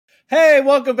Hey,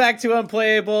 welcome back to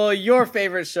Unplayable, your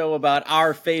favorite show about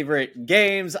our favorite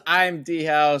games. I'm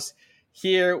D-House,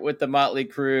 here with the motley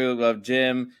crew of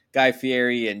Jim, Guy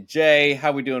Fieri, and Jay.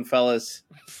 How we doing, fellas?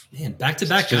 Man,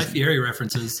 back-to-back Guy Fieri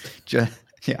references.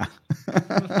 Yeah.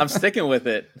 I'm sticking with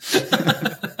it.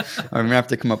 I'm going to have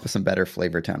to come up with some better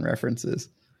Flavortown references.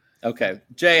 Okay.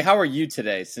 Jay, how are you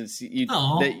today, since you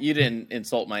didn't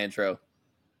insult my intro?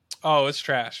 Oh, it's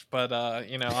trash, but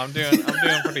I'm doing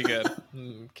pretty good.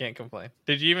 Can't complain.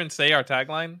 Did you even say our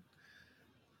tagline?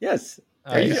 Yes.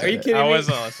 Are you kidding me? I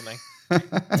wasn't listening.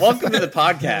 Welcome to the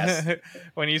podcast.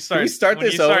 When you start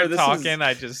talking,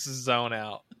 I just zone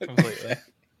out completely.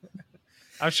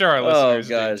 I'm sure our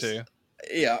listeners do too.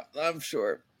 Yeah, I'm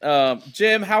sure.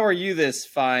 Jim, how are you this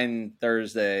fine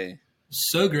Thursday?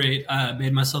 So great. I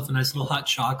made myself a nice little hot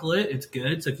chocolate. It's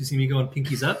good. So if you see me going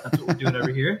pinkies up, that's what we're doing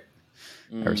over here.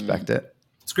 I respect it.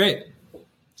 It's great.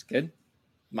 It's good.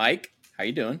 Mike, how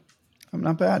you doing? I'm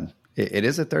not bad. It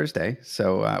is a Thursday,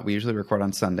 so we usually record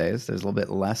on Sundays. There's a little bit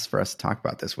less for us to talk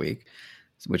about this week,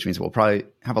 which means we'll probably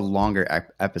have a longer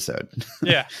episode.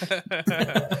 Yeah.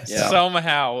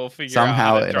 Somehow we'll figure out Somehow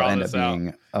how to it'll draw end this up out.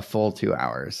 being a full 2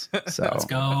 hours. So Let's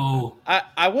go.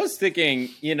 I was thinking,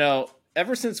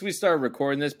 ever since we started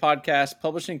recording this podcast,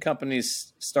 publishing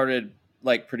companies started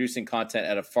producing content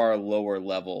at a far lower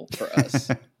level for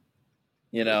us.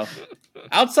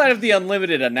 Outside of the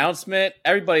unlimited announcement,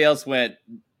 everybody else went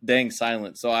dang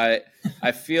silent. So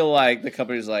I feel like the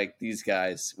company's like, these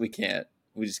guys, we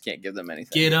just can't give them anything.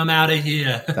 Get them out of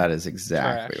here. that is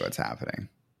exactly what's happening.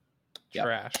 Yep.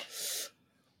 Trash.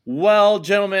 Well,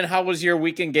 gentlemen, how was your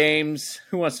weekend games?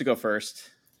 Who wants to go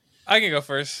first? I can go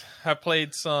first. I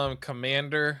played some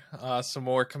Commander, some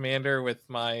more Commander with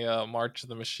my March of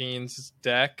the Machines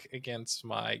deck against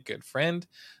my good friend.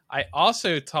 I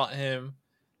also taught him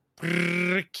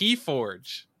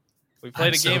KeyForge. We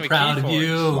played a game of proud KeyForge. of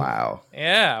you. Wow.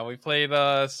 Yeah, we played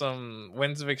some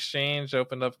Winds of Exchange,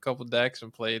 opened up a couple decks,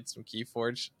 and played some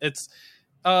KeyForge. It's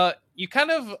you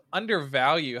kind of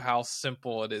undervalue how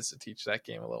simple it is to teach that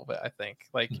game a little bit, I think.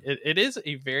 It is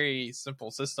a very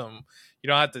simple system. You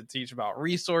don't have to teach about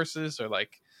resources or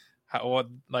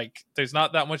there's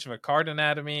not that much of a card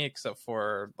anatomy except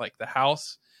for the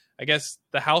house. I guess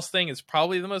the house thing is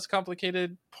probably the most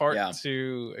complicated part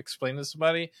to explain to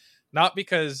somebody. Not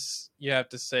because you have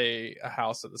to say a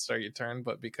house at the start of your turn,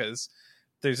 but because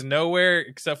there's nowhere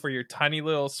except for your tiny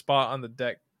little spot on the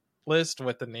deck list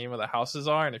what the name of the houses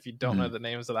are, and if you don't know the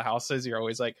names of the houses, you're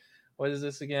always like, what is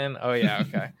this again? Oh yeah,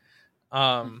 okay.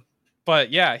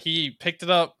 But yeah, he picked it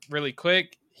up really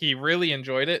quick. He really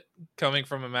enjoyed it. Coming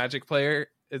from a Magic player,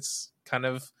 it's kind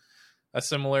of a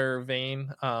similar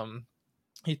vein.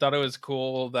 He thought it was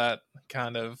cool that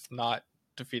kind of not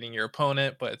defeating your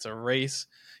opponent, but it's a race.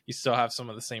 You still have some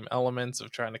of the same elements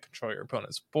of trying to control your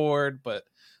opponent's board, but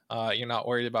you're not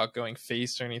worried about going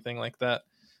face or anything like that.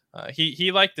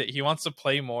 He liked it. He wants to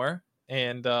play more,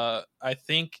 and I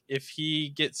think if he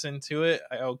gets into it,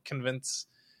 I'll convince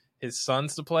his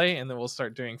sons to play, and then we'll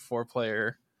start doing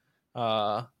 4-player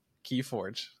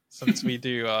KeyForge. Since we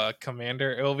do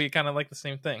Commander, it will be kind of like the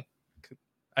same thing.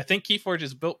 I think KeyForge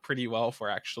is built pretty well for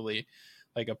actually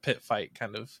a pit fight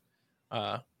kind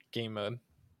of game mode.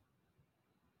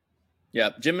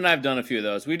 Yeah, Jim and I have done a few of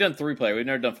those. We've done 3-player. We've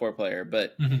never done 4-player.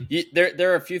 But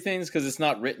there are a few things, because it's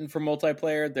not written for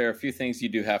multiplayer, there are a few things you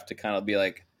do have to kind of be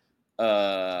like,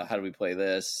 how do we play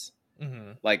this?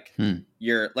 Mm-hmm.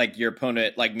 Your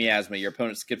opponent, like Miasma, your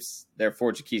opponent skips their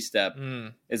Forge a Key step.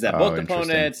 Is that both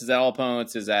opponents? Is that all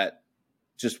opponents? Is that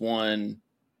just one?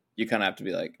 You kind of have to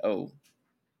be like, oh.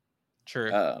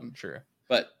 True. True.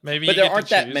 But maybe there aren't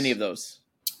that many of those.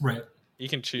 Right. You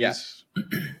can choose.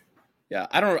 Yeah,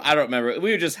 I don't remember.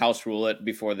 We would just house rule it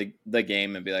before the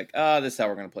game and be like, this is how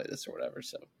we're going to play this or whatever.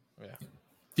 So, yeah.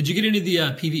 Did you get any of the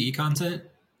PvE content?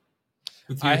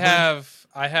 I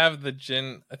have the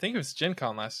Gen. I think it was Gen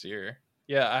Con last year.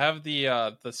 Yeah, I have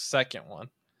the second one.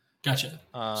 Gotcha.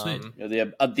 Sweet.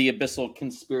 The Abyssal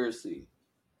Conspiracy.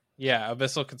 Yeah,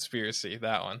 Abyssal Conspiracy.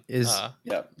 That one is.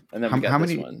 Yeah, and then we got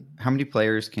this one. How many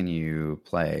players can you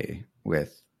play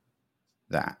with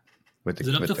that? With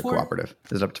the cooperative?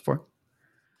 Is it up to 4?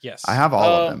 Yes. I have all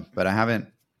of them, but I haven't.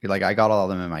 I got all of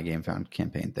them in my Game Found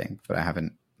campaign thing, but I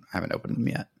haven't opened them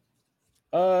yet.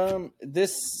 I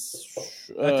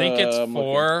think it's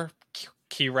for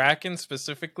Keyraken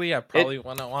specifically. I probably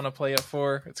want to play it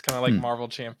for. It's kind of like Marvel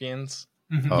Champions.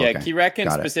 Mm-hmm. Yeah, okay.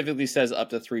 Keyraken specifically says up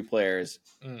to 3 players.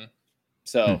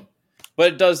 So,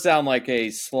 but it does sound like a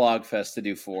slog fest to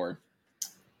do 4.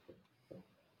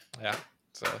 Yeah.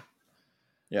 So,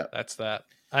 yeah, that's that.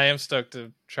 I am stoked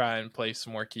to try and play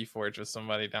some more KeyForge with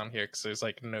somebody down here because there's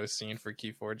like no scene for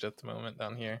KeyForge at the moment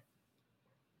down here.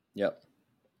 Yep.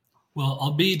 Well,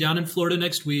 I'll be down in Florida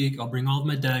next week. I'll bring all of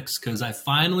my decks because I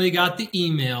finally got the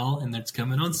email, and it's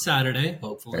coming on Saturday,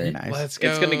 hopefully. Very nice. Let's go.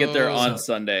 It's going to get there on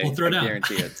Sunday. We'll throw it I out.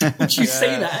 guarantee it. Would you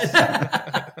say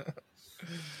that?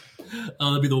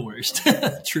 Oh, that'd be the worst.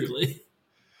 Truly.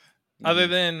 Other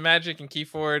than Magic and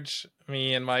KeyForge,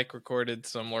 me and Mike recorded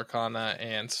some Lorcana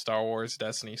and Star Wars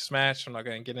Destiny Smash. I'm not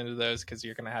going to get into those because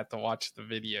you're going to have to watch the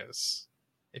videos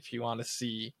if you want to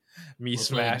see me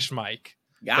smash Mike.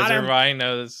 Because everybody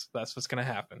knows that's what's going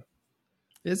to happen.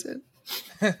 Is it?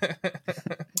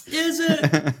 Is it?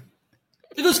 If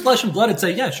it was Flesh and Blood, I'd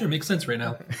say, yeah, sure, makes sense right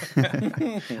now.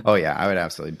 Oh, yeah. I would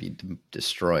absolutely be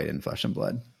destroyed in Flesh and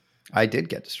Blood. I did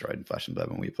get destroyed in Flesh and Blood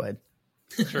when we played.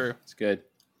 True. It's good.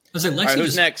 I was like, Lexi, All right,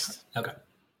 who's next? Okay.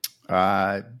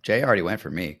 Jay already went for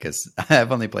me because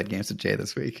I've only played games with Jay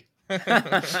this week.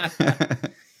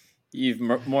 You've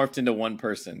morphed into one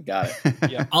person. Got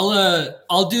it. Yeah.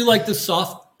 I'll do like the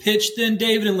soft pitch then,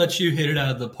 David, and let you hit it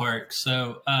out of the park.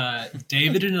 So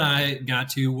David and I got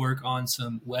to work on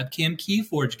some webcam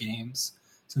KeyForge games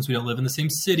since we don't live in the same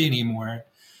city anymore.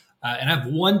 And I have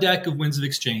one deck of Winds of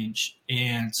Exchange.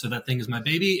 And so that thing is my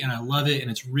baby, and I love it, and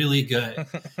it's really good.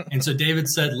 And so David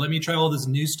said, let me try all this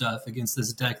new stuff against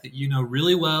this deck that you know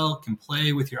really well, can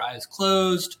play with your eyes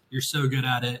closed. You're so good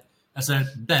at it. I said,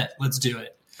 bet, let's do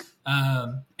it.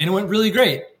 And it went really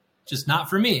great, just not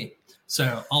for me.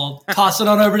 So I'll toss it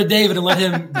on over to David and let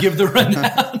him give the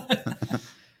rundown.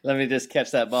 Let me just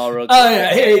catch that ball real quick. Oh,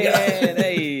 yeah, here you go.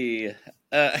 Hey.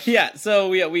 Yeah, so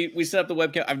we set up the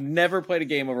webcam. I've never played a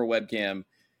game over webcam,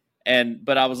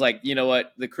 but I was like, you know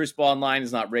what? The Crucible Online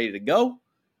is not ready to go,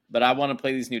 but I want to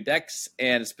play these new decks,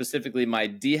 and specifically my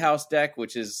D-House deck,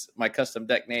 which is my custom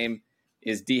deck name,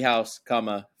 is D-House,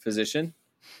 Physician,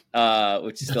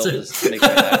 which is still just makes me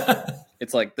laugh.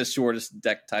 It's like the shortest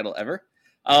deck title ever.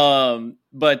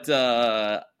 But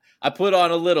I put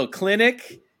on a little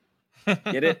clinic,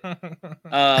 get it,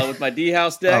 with my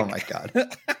D-House deck. Oh my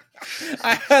god.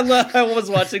 I was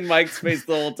watching Mike's face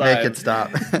the whole time. Make it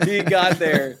stop. He got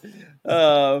there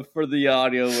for the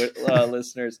audio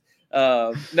listeners.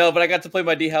 No, but I got to play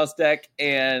my D-House deck,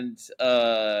 and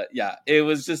yeah, it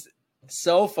was just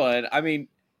so fun. I mean,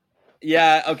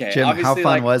 yeah, okay. Jim, how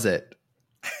fun was it?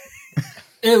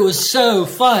 It was so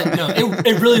fun. No,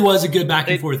 it really was a good back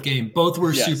and forth game. Both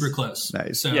were super close.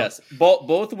 Nice. So. Yes,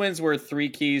 both wins were 3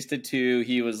 keys to 2.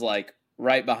 He was like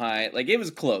right behind. Like, it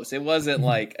was close. It wasn't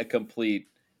like a complete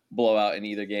blowout in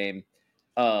either game.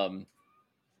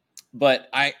 But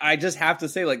I just have to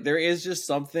say, like, there is just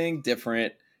something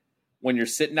different when you're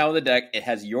sitting down with a deck. It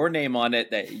has your name on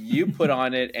it that you put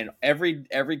on it, and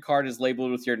every card is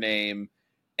labeled with your name,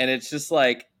 and it's just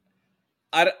like,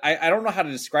 I don't know how to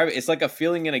describe it. It's like a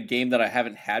feeling in a game that I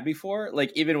haven't had before.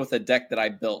 Like, even with a deck that I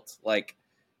built, like,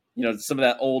 you know, some of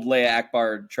that old Leia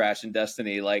Akbar trash in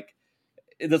Destiny, like,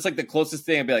 that's like the closest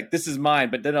thing. I'd be like, this is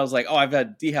mine. But then I was like, oh, I've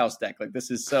had D-House deck. Like,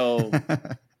 this is so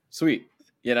sweet,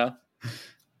 you know?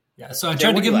 Yeah. So I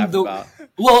tried to give him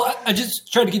I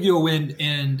just tried to give you a win,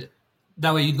 and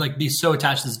that way you'd like be so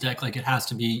attached to this deck, like it has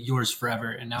to be yours forever.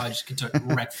 And now I just get to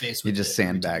wreck face with you just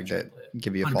sandbagged it,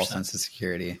 give you a 100%. False sense of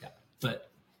security. Yeah.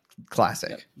 But classic.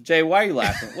 Yeah. Jay, why are you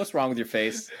laughing? What's wrong with your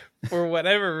face? For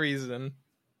whatever reason,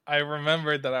 I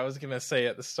remembered that I was going to say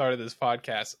at the start of this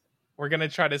podcast, we're going to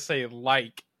try to say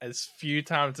like as few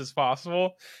times as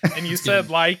possible. And you said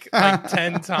like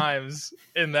 10 times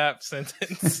in that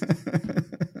sentence.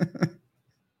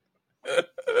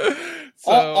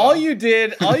 So, all you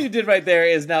did right there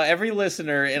is now every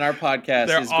listener in our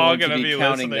podcast is going to be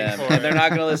counting them, and they're not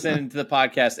going to listen to the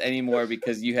podcast anymore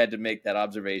because you had to make that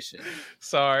observation.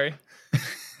 Sorry.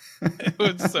 It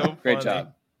was so funny.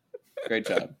 Great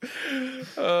job.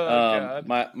 Oh,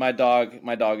 God. My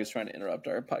dog is trying to interrupt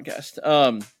our podcast.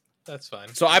 That's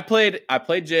fine. So I played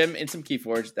Jim in some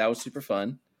KeyForge. That was super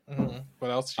fun. Mm-hmm. What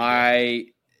else? I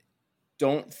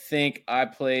don't think I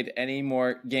played any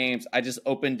more games. I just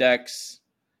opened decks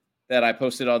that I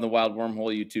posted on the Wild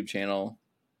Wormhole YouTube channel.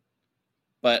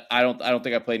 But I don't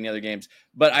think I played any other games.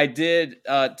 But I did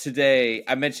today.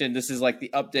 I mentioned this is like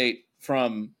the update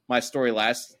from my story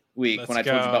last week when I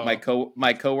told you about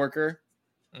my coworker.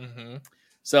 Mm-hmm.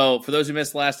 So for those who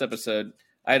missed the last episode,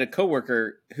 I had a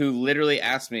coworker who literally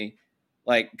asked me,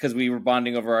 like, because we were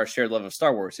bonding over our shared love of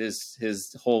Star Wars.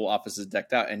 His whole office is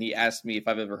decked out, and he asked me if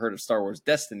I've ever heard of Star Wars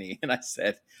Destiny, and I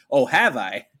said, "Oh, have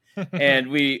I?" And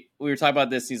we were talking about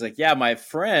this. He's like, "Yeah, my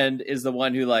friend is the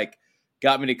one who like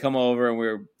got me to come over, and we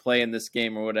were playing this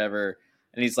game or whatever."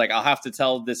 And he's like, "I'll have to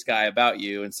tell this guy about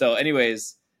you." And so,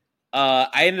 anyways,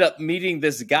 I ended up meeting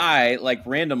this guy like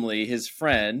randomly, his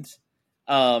friend.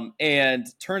 And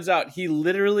turns out he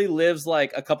literally lives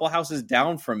like a couple houses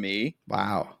down from me.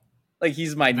 Wow. Like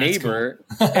he's my That's neighbor.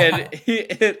 cool.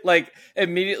 And like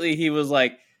immediately he was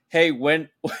like, hey, when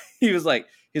he's like,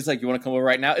 you want to come over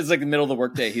right now? It's like the middle of the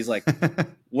workday. He's like,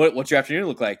 what's your afternoon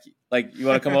look like? Like, you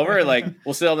want to come over? Like,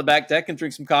 we'll sit on the back deck and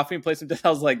drink some coffee and play some. I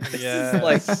was like,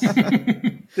 this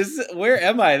is like, where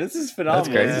am I? This is phenomenal.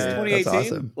 That's crazy. This is 2018. That's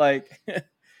awesome. Like,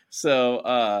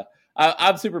 so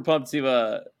I'm super pumped to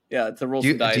roll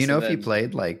some dice. Do you know if he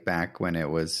played like back when it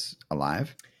was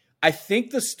alive? I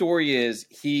think the story is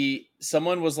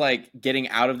someone was like getting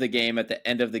out of the game at the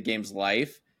end of the game's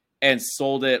life and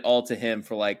sold it all to him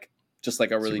for like just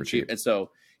like a really cheap. And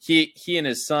so he and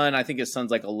his son, I think his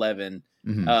son's like 11.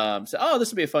 Mm-hmm. So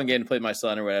this would be a fun game to play with my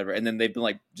son or whatever. And then they've been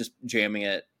like just jamming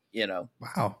it,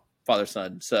 Wow, father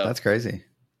son. So that's crazy.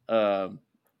 So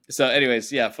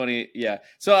anyways, yeah, funny. Yeah.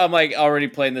 So I'm like already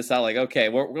playing this out like, okay,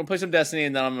 we're going to play some Destiny.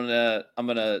 And then I'm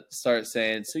going to start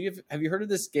saying, so have you heard of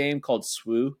this game called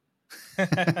SWU?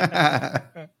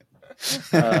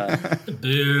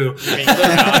 Boo.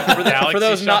 For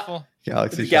those not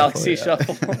Galaxy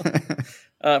Shuffle.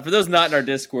 For those not in our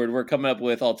Discord, we're coming up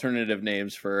with alternative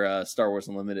names for Star Wars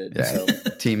Unlimited. Yeah. So.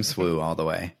 Team SWU all the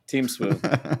way. Team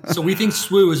SWU. So we think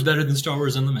SWU is better than Star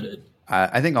Wars Unlimited.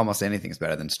 I think almost anything is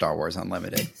better than Star Wars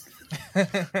Unlimited.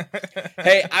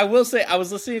 Hey, I will say I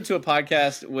was listening to a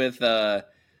podcast with the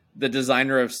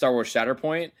designer of Star Wars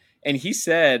Shatterpoint, and he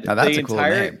said now that's a cool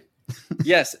name.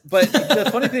 Yes, but the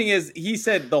funny thing is, he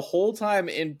said the whole time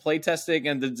in playtesting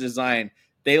and the design,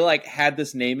 they like had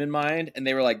this name in mind, and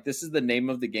they were like, "This is the name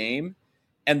of the game,"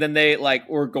 and then they like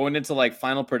were going into like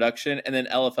final production, and then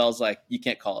LFL's like, "You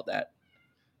can't call it that,"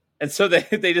 and so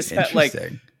they just had like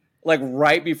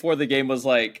right before the game was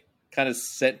like kind of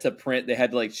sent to print, they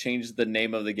had to like change the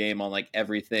name of the game on like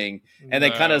everything, and they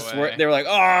kind of they were like,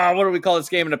 "Oh, what do we call this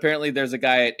game?" And apparently, there's a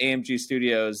guy at AMG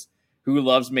Studios who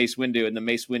loves Mace Windu, and the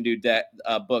Mace Windu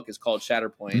book is called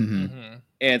Shatterpoint. Mm-hmm.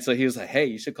 And so he was like, hey,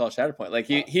 you should call it Shatterpoint. Like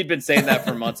he'd been saying that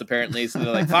for months, apparently. So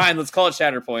they're like, fine, let's call it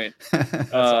Shatterpoint.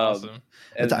 That's awesome.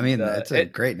 That's a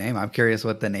great name. I'm curious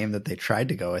what the name that they tried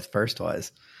to go with first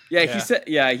was. Yeah, he said,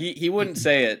 he wouldn't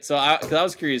say it. So I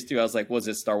was curious too. I was like, was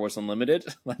it Star Wars Unlimited?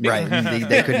 Like, right.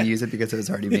 They couldn't use it because it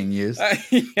was already being used.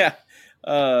 Yeah.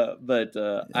 But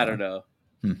I don't know.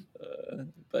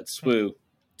 But SWU.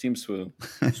 Team SWU.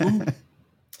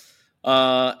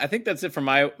 I think that's it for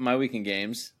my weekend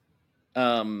games.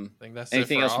 I think that's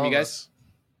anything else from you guys?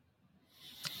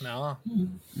 No,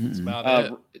 that's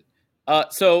about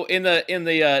it. So in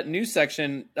the news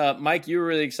section, Mike, you were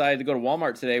really excited to go to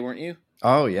Walmart today, weren't you?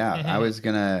 Oh yeah, mm-hmm. I was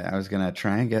gonna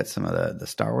try and get some of the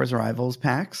Star Wars Rivals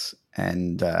packs,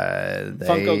 and they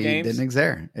Funko games? didn't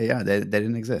exist. Yeah, they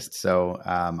didn't exist. So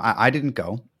I didn't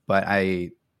go, but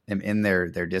I am in their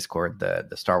Discord,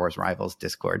 the Star Wars Rivals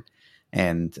Discord,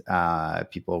 and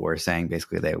people were saying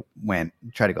basically they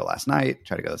tried to go last night,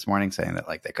 tried to go this morning, saying that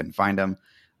like they couldn't find them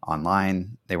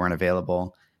online, they weren't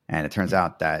available, and it turns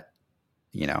out that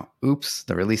oops,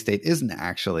 the release date isn't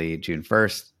actually June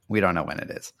 1st. We don't know when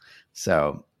it is.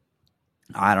 So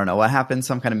I don't know what happened,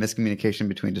 some kind of miscommunication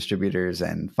between distributors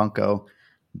and Funko,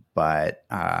 but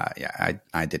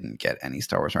I didn't get any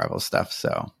Star Wars Rivals stuff,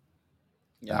 so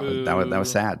that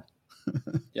was sad.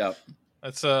 Yep.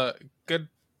 That's a good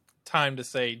time to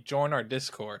say join our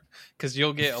Discord, because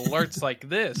you'll get alerts like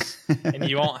this and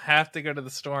you won't have to go to the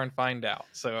store and find out.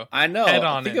 So I know. Head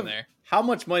on in there. How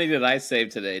much money did I save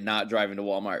today not driving to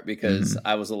Walmart because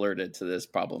I was alerted to this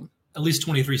problem? At least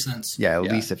 23 cents. Yeah, at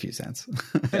least a few cents.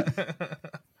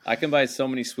 I can buy so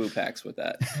many SWU packs with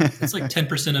that. It's like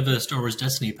 10% of a Star Wars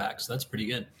Destiny pack, so that's pretty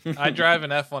good. I drive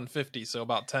an F-150, so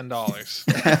about $10.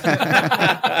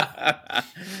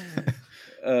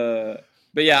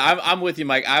 But yeah, I'm with you,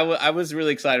 Mike. I was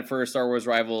really excited for Star Wars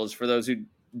Rivals. For those who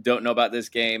don't know about this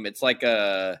game, it's like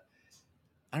I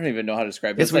don't even know how to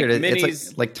describe it. It's weird. Like minis.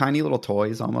 It's like tiny little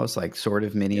toys, almost like sort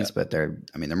of minis, but they're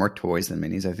more toys than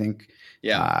minis, I think.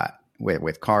 Yeah.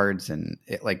 With cards, and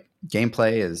it, like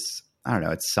gameplay is, I don't know,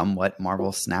 it's somewhat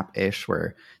Marvel Snap-ish,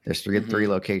 where there's three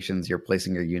locations. You're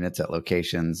placing your units at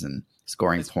locations and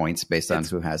scoring points based on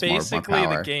who has more power.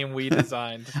 Basically, the game we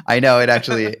designed. I know, it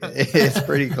actually is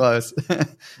pretty close.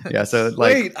 Yeah, so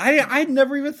like, wait, I'd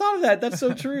never even thought of that. That's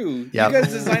so true. Yeah. You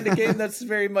guys designed a game that's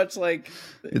very much like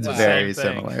it's very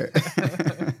similar.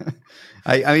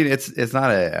 I mean, it's not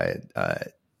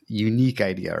a unique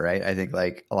idea, right? I think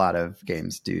like a lot of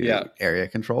games do area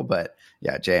control, but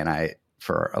yeah, Jay and I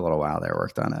for a little while there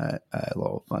worked on a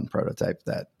little fun prototype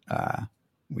that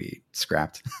we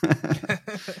scrapped.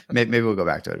 Maybe we'll go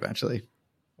back to it eventually.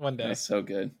 One day. That's so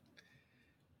good.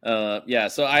 Yeah,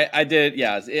 so I did.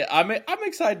 Yeah, I'm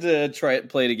excited to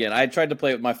play it again. I tried to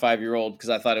play it with my 5-year-old because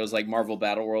I thought it was like Marvel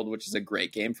Battle World, which is a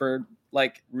great game for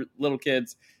like little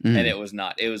kids, and it was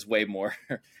not. It was way more,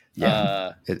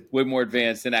 way more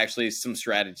advanced and actually some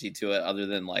strategy to it, other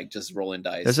than like just rolling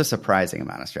dice. There's a surprising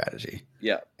amount of strategy.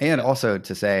 Yeah, and also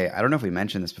to say, I don't know if we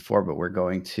mentioned this before, but we're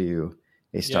going to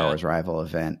a Star Wars Rival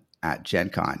event at Gen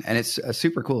Con, and it's a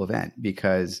super cool event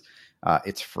because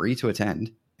it's free to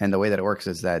attend. And the way that it works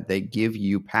is that they give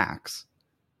you packs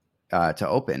to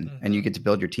open, and you get to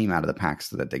build your team out of the packs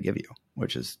that they give you,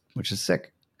 which is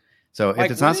sick. So Mike,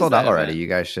 if it's not sold out already, you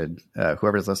guys should,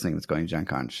 whoever's listening that's going to Gen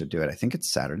Con should do it. I think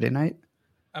it's Saturday night.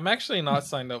 I'm actually not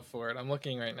signed up for it. I'm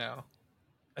looking right now.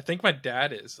 I think my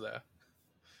dad is, though.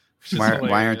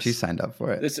 Why aren't you signed up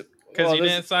for it? Because you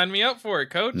didn't sign me up for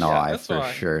it, Coach. No, I for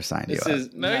sure signed you up.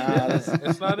 It's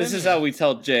not. This is how we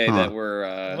tell Jay that we're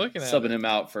subbing him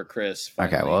out for Chris.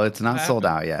 Finally. Okay, well, it's not sold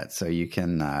out yet, so you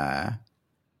can.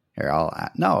 Here,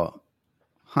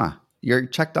 you're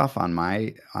checked off on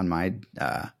my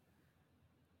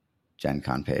Gen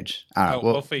Con page.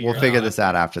 We'll figure this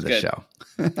out after the show.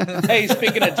 Hey,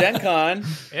 speaking of Gen Con,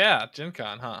 Gen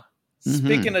Con, huh?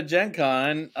 Speaking of Gen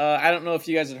Con, I don't know if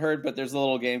you guys had heard, but there's a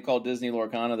little game called Disney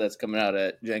Lorcana that's coming out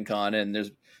at Gen Con, and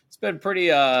it's been pretty,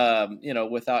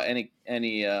 without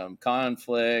any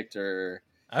conflict or.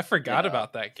 I forgot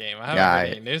about that game. I haven't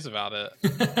heard any news about it.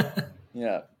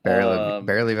 Yeah,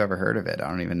 barely ever heard of it. I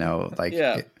don't even know.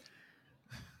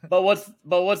 But what's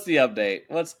the update?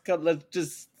 What's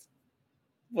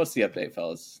the update,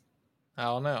 fellas? I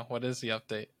don't know. What is the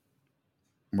update?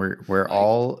 We're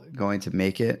all going to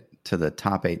make it to the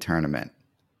top 8 tournament.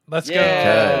 Let's go.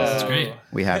 That's great.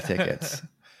 We have tickets.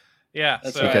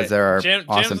 That's because there are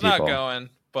awesome Jim's people. not going,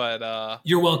 but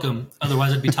you're welcome.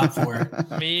 Otherwise, it'd be top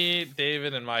 4. Me,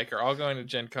 David, and Mike are all going to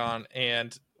Gen Con,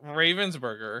 and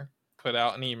Ravensburger put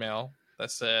out an email that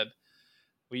said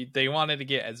they wanted to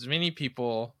get as many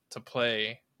people to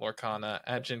play Lorcana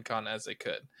at Gen Con as they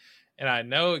could. And I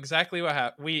know exactly what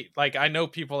happened. I know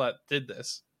people that did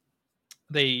this.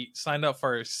 They signed up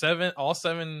for all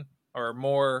seven or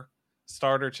more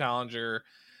starter challenger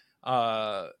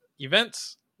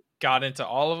events, got into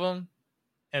all of them,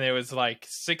 and it was like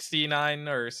 69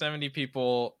 or 70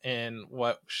 people in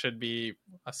what should be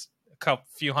a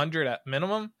few hundred at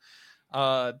minimum,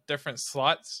 different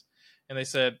slots. And they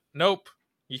said, nope,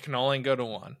 you can only go to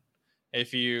one.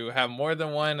 If you have more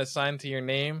than one assigned to your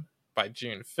name by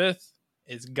June 5th,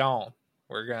 it's gone.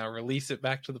 We're going to release it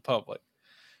back to the public.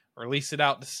 Release it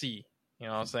out to sea. You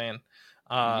know what I'm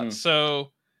saying?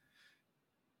 So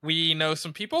we know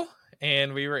some people,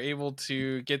 and we were able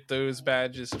to get those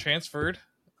badges transferred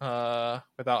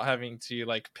without having to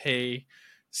pay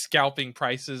scalping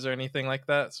prices or anything like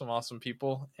that. Some awesome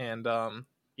people. And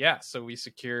so we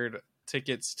secured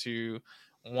tickets to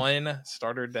one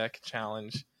starter deck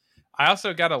challenge. I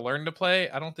also got to learn to play.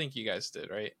 I don't think you guys did,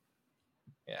 right?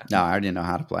 Yeah. No, I already know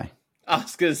how to play. I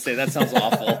was going to say, that sounds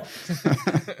awful.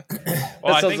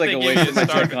 Well, that sounds like a waste of my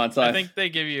Gen Con time. I think they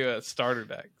give you a starter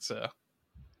deck. So,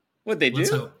 what they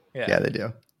do? Yeah, they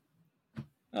do.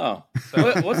 Oh,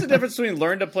 so what's the difference between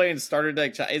learn to play and starter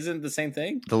deck? Isn't it the same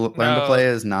thing? The learn to play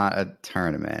is not a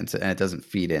tournament, and it doesn't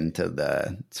feed into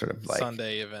the sort of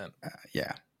Sunday event.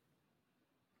 Yeah.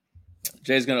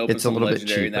 Jay's going to open some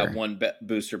legendary in that one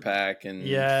booster pack, and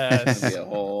it's going to be a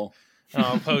whole.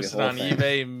 I'll post it on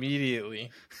eBay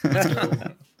immediately.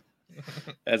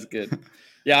 That's good.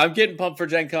 Yeah, I'm getting pumped for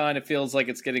Gen Con. It feels like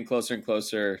it's getting closer and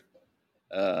closer.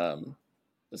 It's going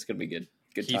to be good.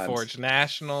 Good times. KeyForge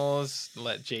Nationals.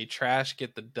 Let Jay Trash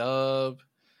get the dub.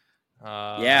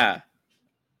 Literally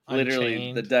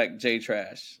Unchained. the deck J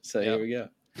Trash. So here we go.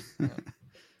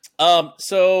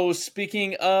 So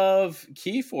speaking of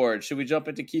KeyForge, should we jump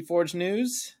into KeyForge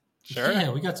news? Sure.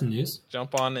 Yeah, we got some news.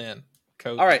 Jump on in,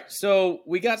 Coach. All right. So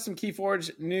we got some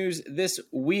KeyForge news this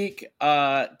week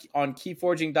on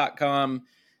keyforging.com.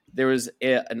 There was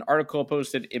an article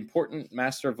posted, Important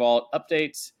Master Vault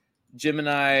Updates. Jim and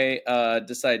I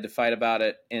decided to fight about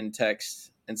it in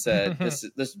text and said, this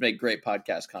would make great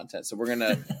podcast content. So we're going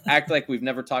to act like we've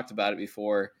never talked about it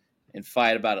before and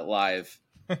fight about it live.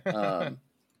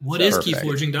 What is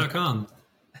keyforging.com?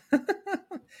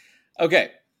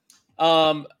 Okay.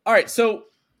 All right. So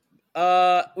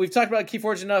we've talked about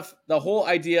KeyForge enough. The whole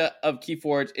idea of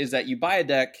KeyForge is that you buy a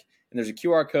deck and there's a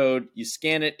QR code. You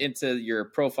scan it into your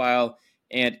profile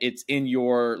and it's in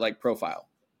your profile.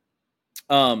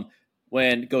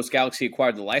 When Ghost Galaxy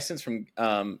acquired the license from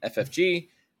FFG,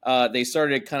 they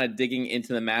started kind of digging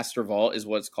into the Master Vault, is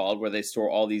what it's called, where they store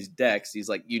all these decks, these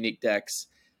unique decks.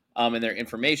 and their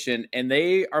information. And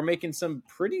they are making some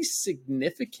pretty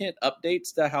significant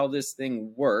updates to how this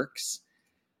thing works.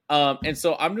 And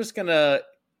so I'm just going to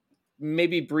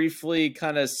maybe briefly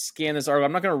kind of scan this article.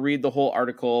 I'm not going to read the whole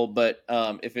article, but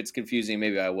if it's confusing,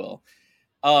 maybe I will.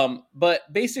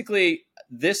 But basically,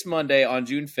 this Monday on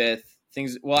June 5th,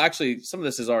 actually, some of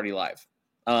this is already live.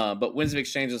 But Winds of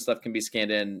Exchange and stuff can be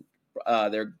scanned in.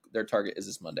 Their target is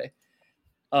this Monday.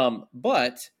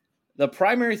 But the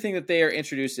primary thing that they are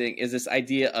introducing is this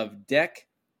idea of deck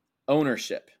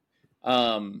ownership.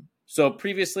 So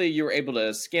previously you were able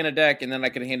to scan a deck and then I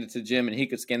could hand it to Jim and he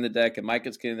could scan the deck and Mike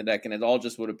could scan the deck and it all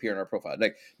just would appear in our profile.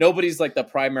 Like nobody's like the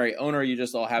primary owner. You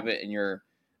just all have it in your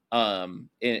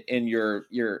in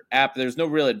your app. There's no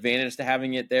real advantage to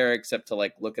having it there except to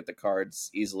like look at the cards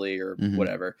easily or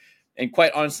whatever. And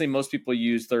quite honestly, most people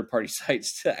use third-party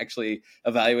sites to actually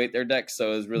evaluate their decks.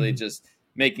 So it was really just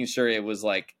making sure it was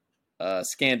like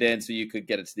scanned in so you could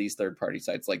get it to these third-party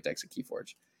sites like Decks at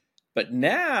KeyForge. But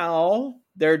now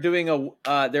they're doing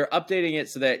they're updating it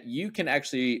so that you can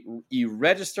actually you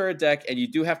register a deck and you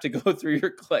do have to go through your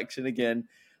collection again.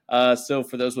 So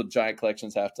for those with giant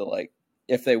collections, have to like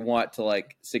if they want to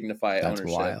like signify ownership.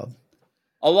 That's wild.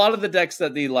 A lot of the decks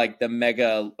that the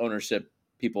mega ownership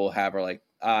people have are like,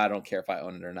 I don't care if I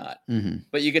own it or not.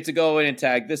 But you get to go in and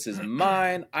tag, this is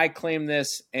mine. I claim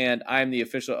this, and I'm the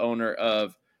official owner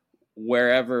of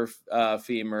wherever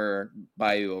Femur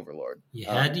Bayou Overlord.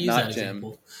 Yeah, I had to use not that Jim.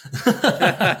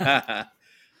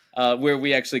 Example. Where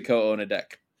we actually co-own a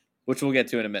deck, which we'll get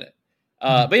to in a minute.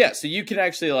 But yeah, so you can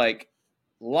actually like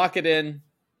lock it in.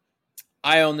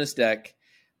 I own this deck.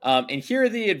 And here are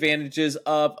the advantages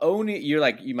of owning. You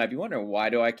might be wondering, why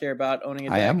do I care about owning a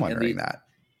deck? I am wondering that.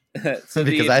 So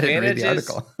because I didn't read the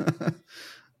article.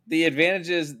 The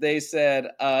advantages they said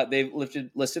they've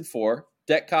listed 4: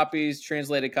 deck copies,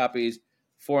 translated copies,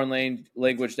 foreign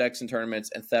language decks and tournaments,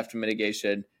 and theft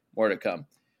mitigation. More to come.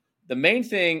 The main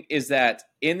thing is that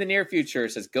in the near future,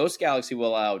 it says Ghost Galaxy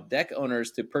will allow deck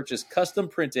owners to purchase custom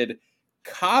printed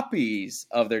copies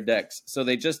of their decks. So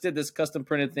they just did this custom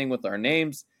printed thing with our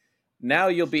names. Now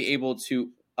you'll be able to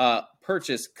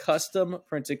purchase custom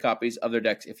printed copies of their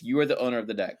decks if you are the owner of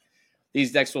the deck.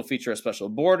 These decks will feature a special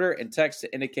border and text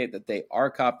to indicate that they are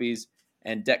copies,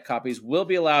 and deck copies will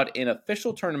be allowed in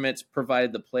official tournaments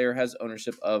provided the player has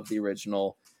ownership of the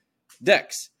original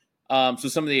decks. So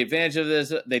some of the advantage of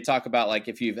this, they talk about like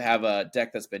if you have a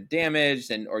deck that's been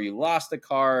damaged or you lost a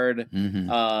card,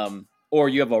 or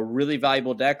you have a really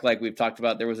valuable deck, like we've talked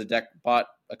about. There was a deck bought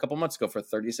a couple months ago for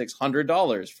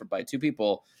 $3,600 by 2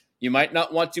 people. You might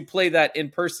not want to play that in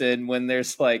person when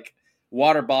there's like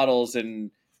water bottles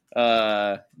and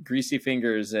greasy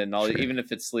fingers and all, even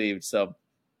if it's sleeved. So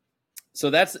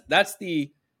that's the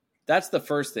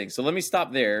first thing. So let me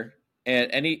stop there. And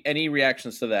any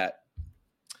reactions to that?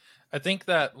 I think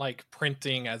that like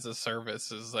printing as a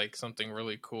service is like something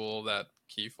really cool that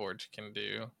KeyForge can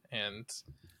do, and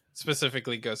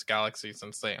specifically Ghost Galaxy,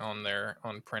 since they own their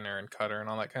own printer and cutter and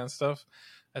all that kind of stuff.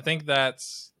 I think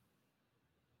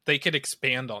they could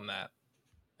expand on that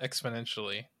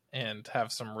exponentially and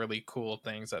have some really cool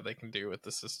things that they can do with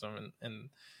the system and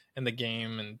in the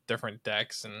game and different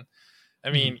decks. And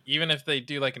I mean, even if they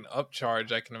do like an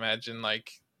upcharge, I can imagine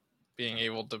like being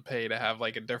able to pay to have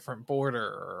like a different border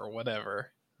or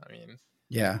whatever. I mean,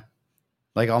 yeah,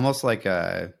 like almost like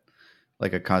a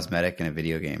cosmetic in a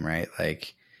video game, right?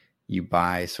 Like you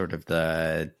buy sort of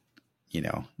the,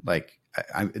 like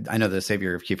I know the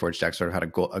Savior of KeyForge deck sort of had a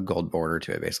gold border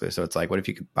to it, basically. So it's like, what if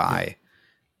you could buy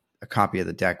a copy of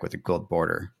the deck with a gold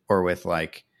border, or with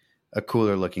like a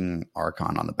cooler looking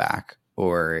Archon on the back,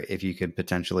 or if you could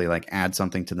potentially like add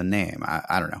something to the name.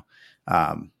 I don't know.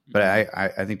 But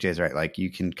I think Jay's right. Like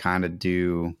you can kind of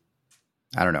do,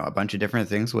 I don't know, a bunch of different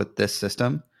things with this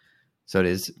system. So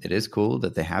it is cool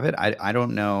that they have it. I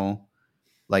don't know,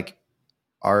 like,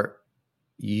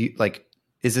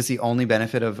 is this the only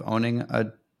benefit of owning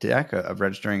a deck, of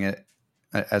registering it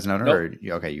as an owner? Nope.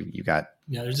 Or okay, you got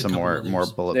some more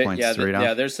bullet points to read off?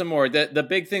 Yeah, there's some more. The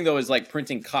big thing though is like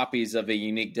printing copies of a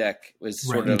unique deck was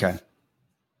sort of okay.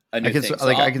 a new thing. So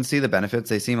I can see the benefits.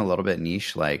 They seem a little bit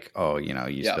niche, like, oh,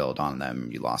 you spilled on them,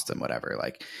 you lost them, whatever.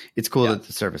 Like it's cool that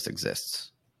the service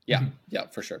exists. Yeah, yeah,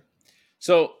 for sure.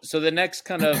 So the next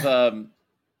kind of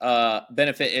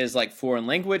benefit is like foreign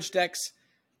language decks.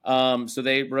 So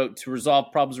they wrote, to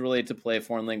resolve problems related to play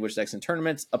foreign language decks in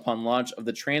tournaments upon launch of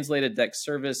the translated deck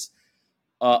service,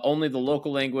 only the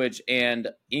local language and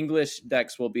English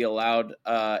decks will be allowed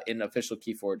in official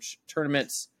KeyForge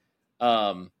tournaments.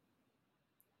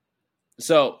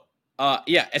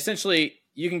 Essentially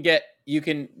you can get you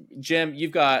can, Jim,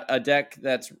 you've got a deck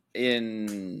that's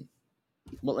in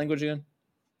what language again?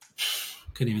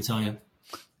 Couldn't even tell you.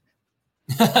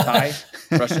 Thai,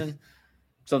 Russian,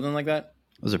 something like that.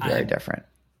 Those are very different.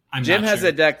 Jim has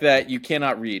a deck that you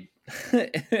cannot read,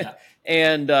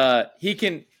 and he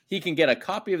can get a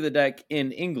copy of the deck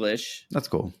in English. That's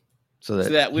cool. So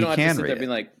that we don't have to sit there being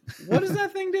like, what does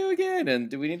that thing do again? And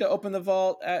do we need to open the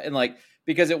vault? And like,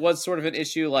 because it was sort of an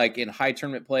issue, like in high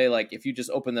tournament play, like if you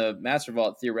just open the Master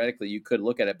Vault, theoretically you could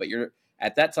look at it, but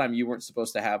at that time you weren't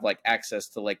supposed to have like access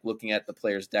to like looking at the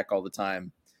player's deck all the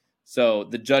time. So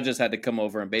the judges had to come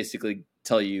over and basically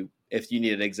tell you if you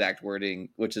needed exact wording,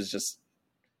 which is just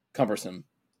cumbersome.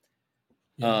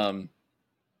 Yeah.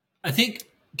 I think,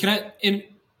 can I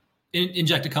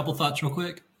inject a couple thoughts real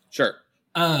quick? Sure.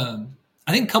 I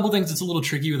think a couple things that's a little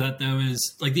tricky with that though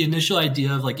is like the initial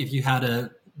idea of like if you had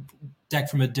a deck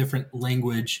from a different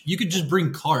language, you could just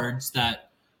bring cards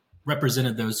that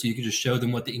represented those, so you could just show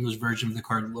them what the English version of the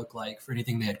card looked like for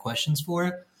anything they had questions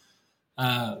for.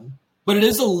 But it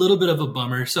is a little bit of a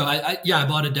bummer. So I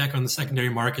bought a deck on the secondary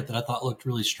market that I thought looked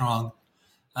really strong.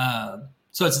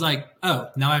 So it's like, oh,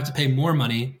 now I have to pay more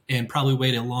money and probably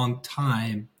wait a long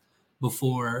time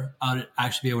before I'd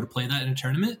actually be able to play that in a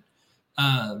tournament.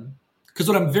 Because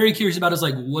what I'm very curious about is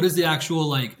like, what is the actual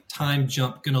like time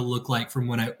jump going to look like from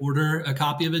when I order a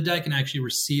copy of a deck and actually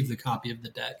receive the copy of the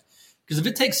deck? Because if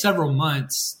it takes several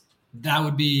months, that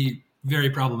would be very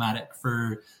problematic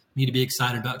for me to be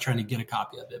excited about trying to get a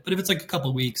copy of it. But if it's like a couple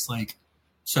of weeks, like,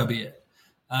 so be it.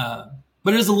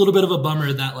 But it is a little bit of a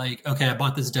bummer that like, okay, I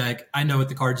bought this deck. I know what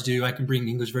the cards do. I can bring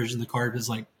the English version of the card. It's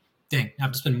like, dang, I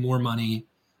have to spend more money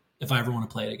if I ever want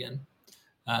to play it again.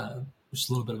 Which is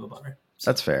a little bit of a bummer.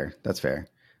 That's fair.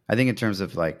 I think in terms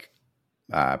of like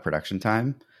production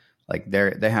time, like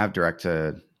they have direct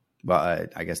to,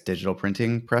 I guess digital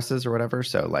printing presses or whatever.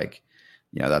 So like,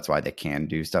 that's why they can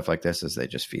do stuff like this, is they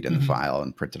just feed in the file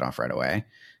and print it off right away.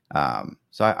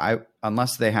 So I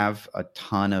unless they have a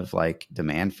ton of like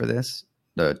demand for this,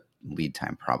 the lead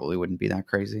time probably wouldn't be that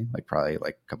crazy. Like probably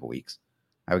like a couple weeks,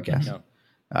 I would guess. No.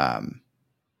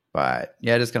 But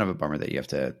yeah, it is kind of a bummer that you have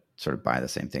to sort of buy the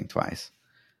same thing twice.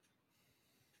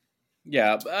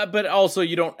 Yeah, but also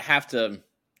you don't have to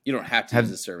use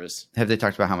the service. Have they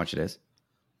talked about how much it is?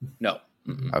 No.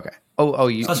 Mm-mm. Okay. Oh,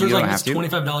 you don't like have to?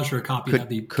 $25 for a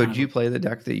copy. Could you play the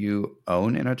deck that you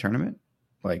own in a tournament?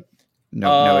 Like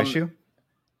no issue?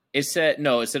 It said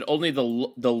only the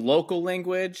local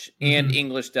language and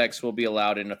English decks will be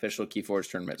allowed in official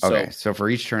KeyForge tournaments. Okay, so for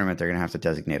each tournament, they're going to have to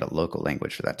designate a local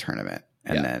language for that tournament,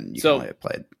 and then you can only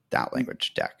play that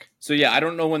language deck. So yeah, I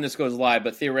don't know when this goes live,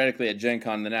 but theoretically at Gen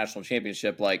Con, the national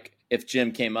championship, like if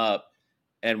Jim came up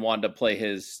and wanted to play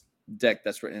his deck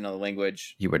that's written in another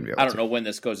language, he wouldn't be able to. I don't know when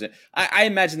this goes in. I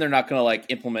imagine they're not going to like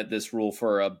implement this rule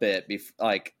for a bit.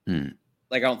 Like I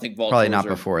don't think Vault probably not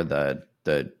before the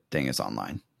thing is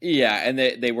online. Yeah, and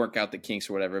they work out the kinks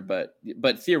or whatever, but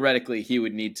theoretically he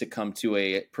would need to come to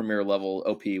a premier level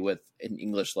OP with an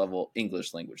English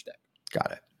language deck.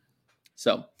 Got it.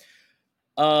 So,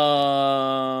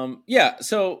 I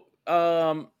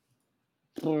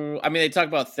mean, they talk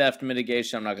about theft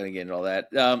mitigation. I'm not going to get into all that.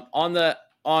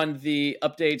 On the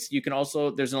updates, you can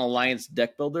also, there's an alliance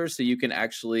deck builder, so you can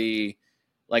actually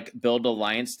like build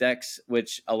alliance decks,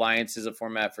 which alliance is a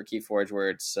format for KeyForge where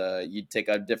it's you take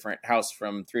a different house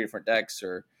from 3 different decks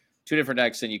or 2 different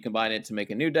decks and you combine it to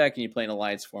make a new deck and you play an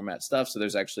alliance format stuff. So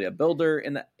there's actually a builder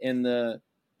in the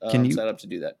setup to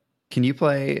do that. Can you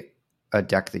play a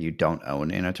deck that you don't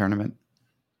own in a tournament?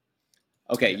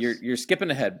 Okay, yes. You're skipping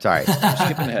ahead. Sorry, you're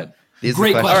skipping ahead. These are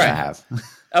the questions I have.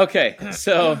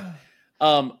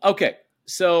 Okay,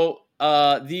 so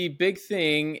the big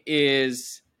thing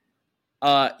is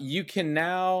you can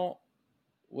now.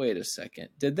 Wait a second.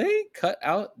 Did they cut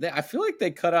out? I feel like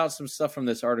they cut out some stuff from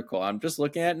this article. I'm just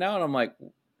looking at it now, and I'm like,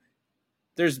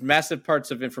 there's massive parts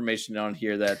of information on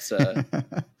here that's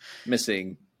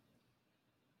missing.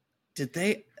 Did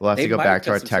they? We'll have to go back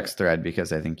to our text thread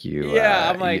because I think you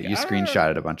I'm like, you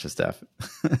screenshotted a bunch of stuff.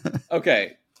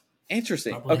 Okay.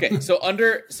 Interesting. Probably. Okay.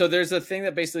 So there's a thing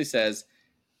that basically says,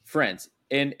 friends,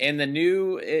 in the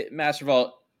new Master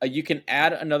Vault, you can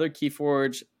add another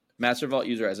KeyForge Master Vault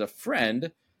user as a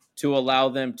friend to allow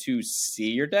them to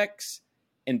see your decks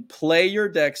and play your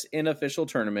decks in official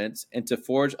tournaments and to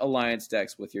forge alliance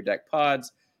decks with your deck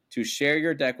pods. To share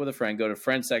your deck with a friend, go to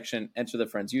friend section, enter the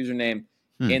friend's username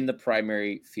in the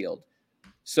primary field.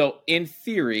 So in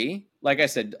theory, like I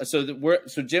said, so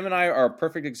Jim and I are a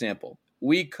perfect example.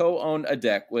 We co-own a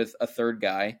deck with a third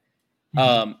guy,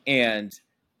 and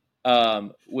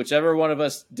whichever one of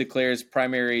us declares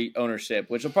primary ownership,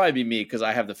 which will probably be me because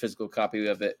I have the physical copy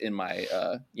of it in my,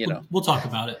 we'll talk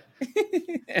about it.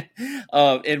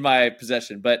 In my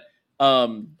possession. But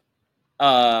you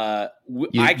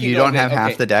don't have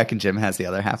half the deck, and Jim has the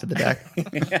other half of the deck.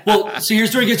 Well, so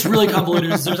here's where it gets really convoluted.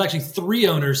 There's actually 3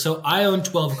 owners. So I own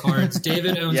 12 cards.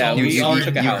 David owns all we these. all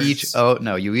took a house.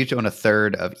 You each own a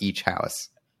third of each house.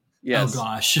 Yes. Oh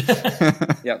gosh.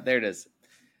 Yeah, there it is.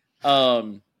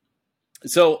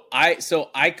 So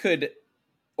I could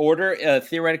order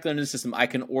theoretically under the system. I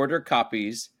can order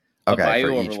copies of Bayou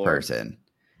for Overlord each person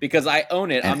because I own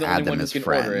it. and I'm the add only them one who as can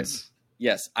friends. order it.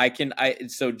 Yes, I can.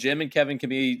 So Jim and Kevin can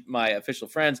be my official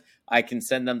friends. I can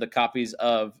send them the copies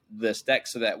of this deck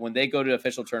so that when they go to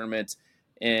official tournaments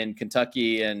in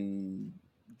Kentucky and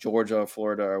Georgia or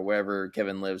Florida or wherever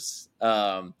Kevin lives,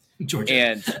 Georgia.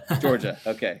 And Georgia,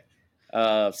 okay,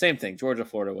 same thing, Georgia,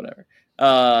 Florida, whatever,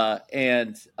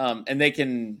 and they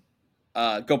can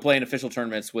go play in official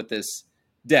tournaments with this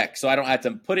deck, so I don't have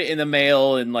to put it in the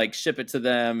mail and like ship it to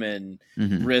them and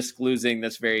risk losing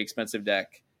this very expensive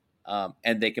deck.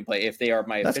 And they can play if they are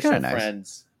my official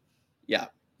friends. Yeah.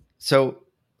 So,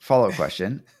 follow-up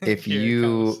question: if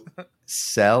you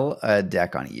sell a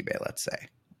deck on eBay, let's say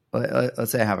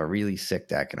I have a really sick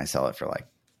deck and I sell it for like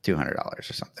 $200 or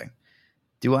something,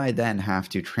 do I then have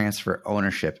to transfer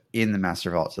ownership in the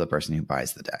Master Vault to the person who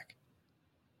buys the deck?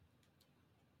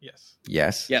 Yes.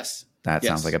 Yes. That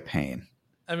sounds like a pain.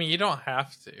 I mean, you don't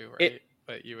have to, right?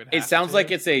 But you would have it sounds to.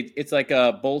 like it's like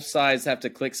both sides have to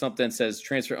click something that says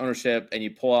transfer ownership, and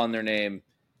you pull on their name,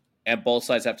 and both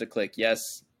sides have to click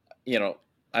yes.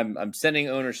 I'm sending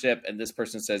ownership, and this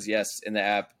person says yes in the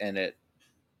app, and it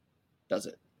does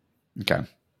it. Okay.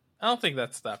 I don't think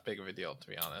that's that big of a deal, to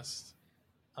be honest.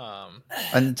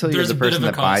 Until you're the person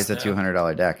that buys the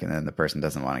 $200 deck, and then the person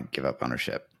doesn't want to give up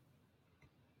ownership.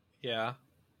 Yeah.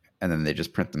 And then they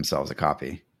just print themselves a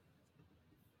copy.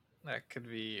 That could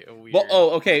be a weird.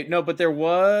 Well, okay, no, but there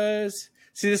was.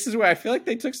 See, this is where I feel like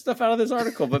they took stuff out of this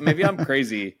article, but maybe I'm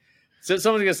crazy. So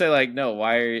someone's gonna say like, "No,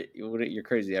 why are you're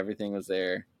crazy? Everything was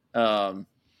there." I'm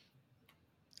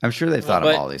sure they thought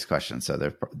of all these questions, so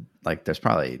there's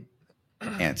probably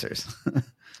answers.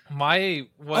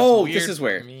 This is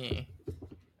where me.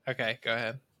 Okay, go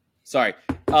ahead. Sorry,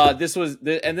 this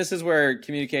is where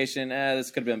communication.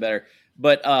 This could have been better.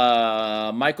 But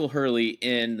Michael Hurley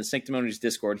in the Sanctimonious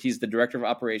Discord, he's the director of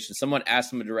operations. Someone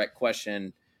asked him a direct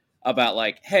question about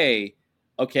like, hey,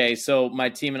 okay, so my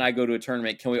team and I go to a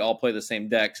tournament. Can we all play the same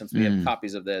deck since we have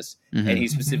copies of this? And he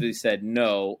specifically said,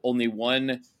 no, only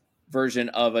one version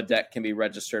of a deck can be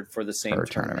registered for the same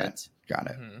tournament. Got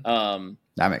it.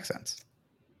 That makes sense.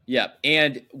 Yeah.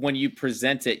 And when you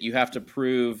present it, you have to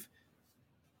prove,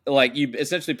 like, you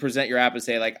essentially present your app and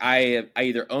say, like, I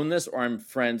either own this or I'm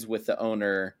friends with the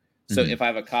owner. So if I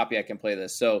have a copy, I can play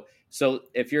this. So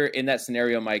if you're in that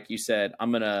scenario, Mike, you said,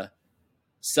 I'm going to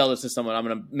sell this to someone. I'm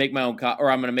going to make my own I'm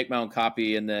going to make my own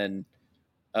copy. And then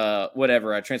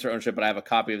whatever, I transfer ownership, but I have a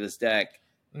copy of this deck.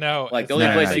 No, like the only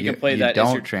place you can play that is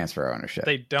don't transfer ownership.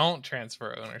 They don't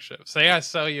transfer ownership. Say I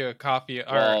sell you a copy.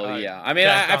 Yeah. I mean,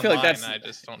 I feel like that's. I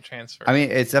just don't transfer. I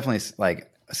mean, it's definitely like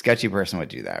a sketchy person would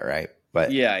do that, right?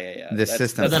 But yeah. This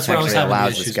system essentially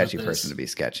allows the sketchy person to be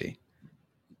sketchy.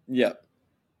 Yep.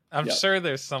 I'm sure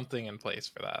there's something in place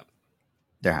for that.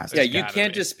 There has to. Yeah, you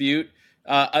can't dispute.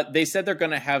 They said they're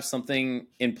going to have something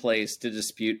in place to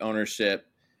dispute ownership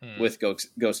with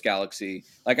Ghost Galaxy.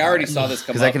 Like I already saw this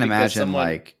come up. Because I can imagine,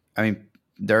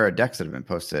 there are decks that have been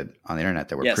posted on the internet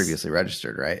that were previously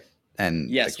registered, right? And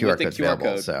the QR code's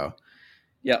available. So,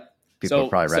 people are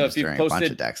probably registering a bunch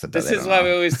of decks. This is why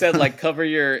we always said, like, cover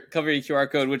your QR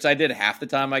code, which I did half the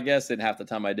time, I guess, and half the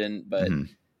time I didn't. But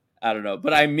I don't know.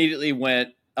 But I immediately went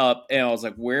up and I was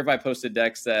like, where have I posted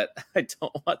decks that I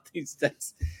don't want these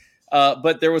decks?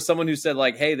 But there was someone who said,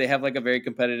 like, hey, they have like a very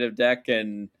competitive deck,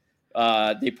 and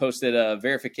they posted a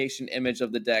verification image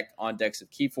of the deck on decks of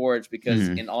KeyForge because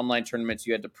in online tournaments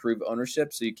you had to prove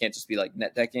ownership, so you can't just be like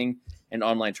net decking in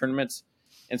online tournaments.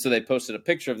 And so they posted a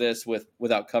picture of this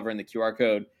without covering the QR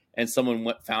code, and someone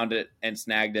found it and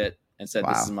snagged it and said,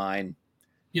 "This is mine."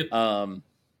 Yep.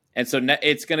 And so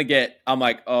it's going to get. I'm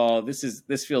like, oh,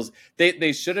 this feels.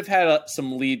 They should have had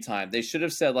some lead time. They should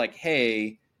have said like,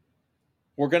 hey,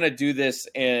 we're going to do this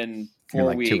in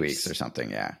 4 weeks, 2 weeks or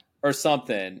something, or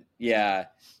something,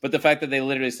 But the fact that they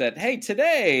literally said, hey,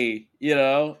 today,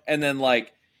 and then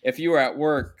like if you were at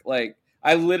work, like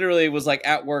I literally was like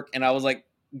at work and I was like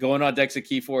going on decks of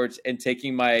KeyForge and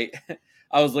taking my.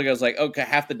 I was like, okay,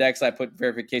 half the decks I put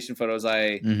verification photos.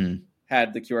 I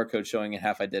had the QR code showing and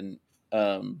half I didn't.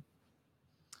 I'm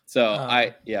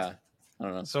I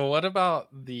don't know. So what about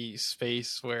the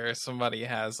space where somebody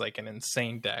has like an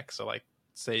insane deck? So like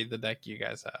say the deck you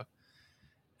guys have,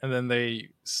 and then they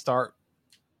start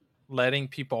letting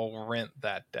people rent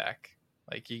that deck.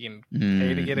 Like you can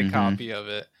pay to get a copy of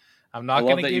it. I'm not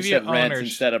going to give you rent ownership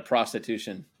instead of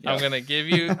prostitution. Yeah. I'm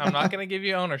not going to give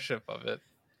you ownership of it,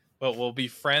 but we'll be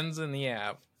friends in the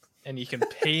app, and you can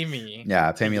pay me.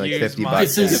 Yeah, pay me like $50.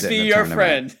 This is be your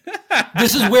friend.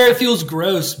 This is where it feels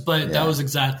gross, but that was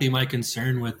exactly my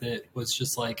concern with it. Was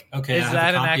just like, okay, is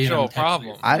that an actual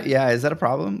problem? Is that a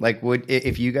problem? Like,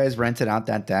 if you guys rented out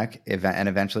that deck and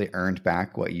eventually earned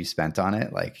back what you spent on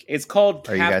it, like it's called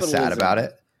capitalism. Are you guys sad about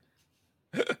it?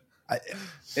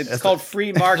 It's called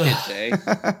free market, Jay.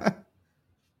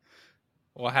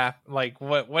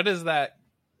 What does that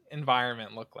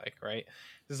environment look like, right?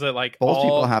 Is it like both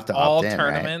people have to all opt in,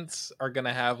 tournaments are going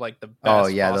to have like the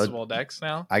best possible decks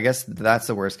now? I guess that's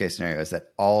the worst case scenario, is that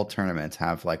all tournaments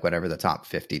have like whatever the top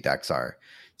 50 decks are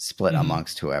split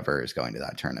amongst whoever is going to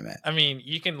that tournament. I mean,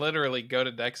 you can literally go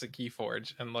to decks at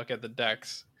KeyForge and look at the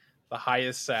decks, the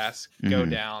highest SAS, go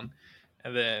down,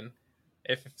 and then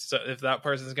if that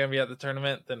person's going to be at the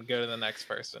tournament, then go to the next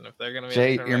person. If they're going to be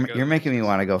Jay, at the tournament, you're making me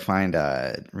want to go find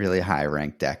a really high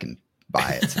ranked deck and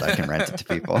buy it so that I can rent it to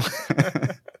people.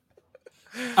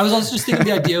 I was also just thinking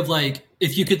the idea of like,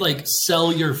 if you could like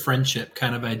sell your friendship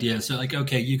kind of idea. So like,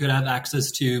 okay, you could have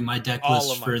access to my deck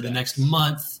list for the next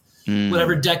month,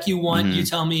 whatever deck you want, you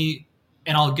tell me,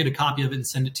 and I'll get a copy of it and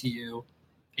send it to you.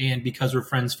 And because we're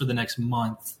friends for the next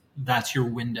month, that's your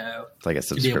window. It's like a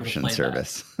subscription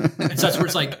service. And so that's where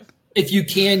it's like, if you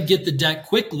can get the deck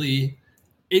quickly,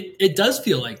 it does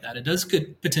feel like that. It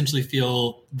could potentially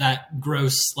feel that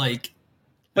gross, like.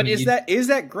 But is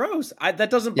that gross? That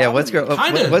doesn't bother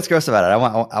me. What's gross about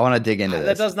it? I want to dig into this.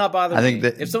 That does not bother me. I think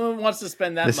that if someone wants to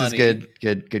spend that money, this is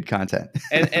good content.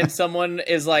 and someone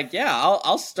is like, yeah,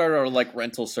 I'll start a like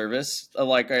rental service,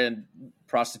 and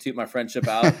prostitute my friendship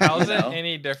out. How is it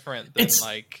any different than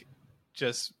like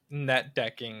just net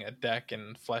decking a deck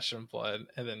in Flesh and Blood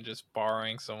and then just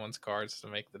borrowing someone's cards to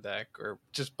make the deck, or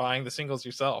just buying the singles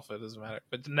yourself? It doesn't matter.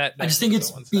 But I just think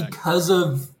it's because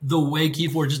of the way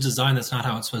KeyForge is designed. That's not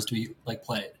how it's supposed to be like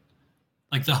played.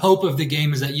 Like the hope of the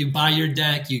game is that you buy your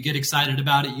deck, you get excited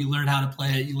about it, you learn how to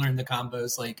play it, you learn the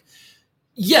combos. Like,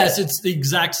 yes, it's the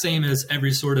exact same as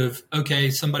every sort of, okay,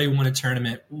 somebody won a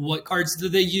tournament. What cards do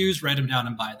they use? Write them down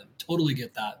and buy them. Totally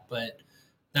get that. But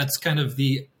that's kind of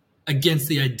against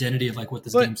the identity of like what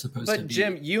this game's supposed to be. But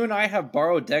Jim, you and I have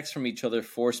borrowed decks from each other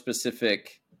for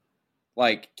specific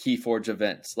like KeyForge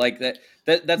events. Like that's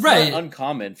right. Not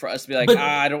uncommon for us to be like,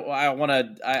 I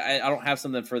don't have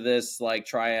something for this like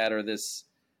Triad or this,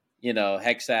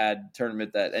 Hexad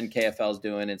tournament that NKFL is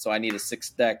doing, and so I need a 6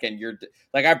 deck, and you're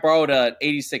like, I borrowed a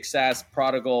 86 SAS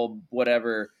Prodigal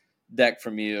whatever deck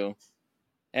from you.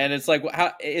 And it's like,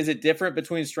 how is it different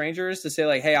between strangers to say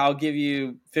like, hey, I'll give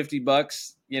you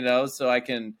 $50, so I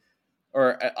can,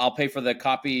 or I'll pay for the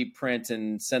copy print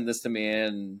and send this to me.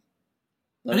 And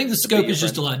I think the scope is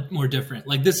just a lot more different.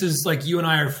 Like this is like, you and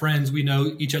I are friends. We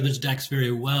know each other's decks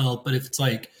very well. But if it's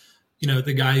like,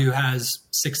 the guy who has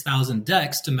 6,000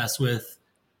 decks to mess with,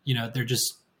 they're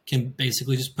just can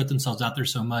basically just put themselves out there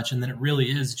so much. And then it really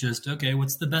is just, okay,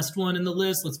 what's the best one in the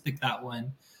list? Let's pick that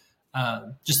one.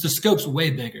 Just the scope's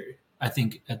way bigger, I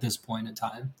think, at this point in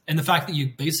time. And the fact that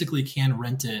you basically can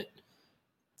rent it,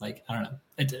 like, I don't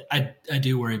know. I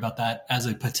do worry about that as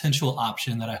a potential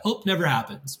option that I hope never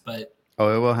happens. But it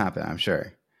will happen, I'm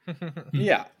sure.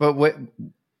 Yeah. But what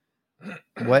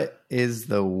is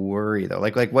the worry though?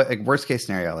 Like what, like worst case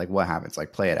scenario, like what happens?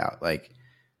 Like play it out. Like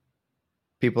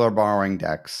people are borrowing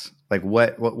decks. Like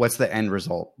what's the end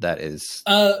result that is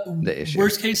the issue?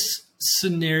 Worst case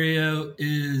scenario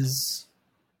is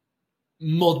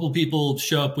multiple people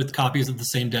show up with copies of the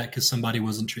same deck because somebody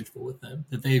wasn't truthful with them,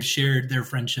 that they've shared their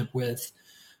friendship with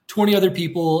 20 other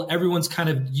people. Everyone's kind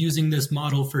of using this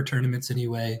model for tournaments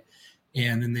anyway.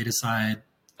 And then they decide,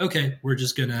 okay, we're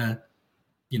just going to,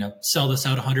 sell this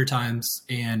out 100 times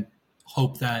and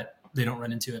hope that they don't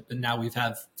run into it. But now we've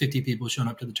have 50 people showing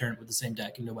up to the tournament with the same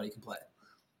deck and nobody can play.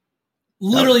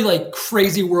 Literally like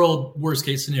crazy world, worst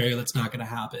case scenario. That's not going to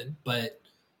happen, but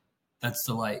that's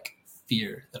the like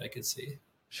fear that I could see.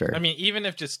 Sure. I mean, even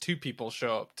if just 2 people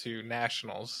show up to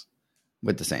nationals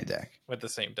with the same deck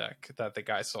that the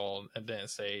guy sold and didn't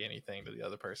say anything to the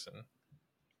other person.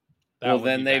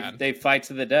 Then they fight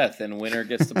to the death and winner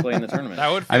gets to play in the tournament.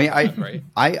 That would feel bad, right?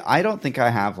 I don't think I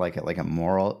have like a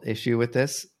moral issue with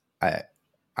this. I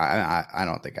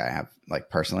don't think I have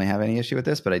like personally have any issue with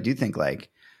this, but I do think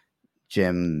like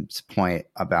Jim's point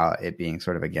about it being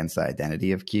sort of against the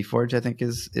identity of KeyForge, I think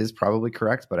is probably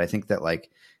correct. But I think that like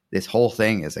this whole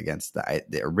thing is against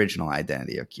the original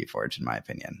identity of KeyForge, in my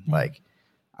opinion. Mm-hmm. Like,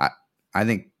 I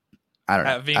think, I don't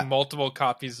know. Having multiple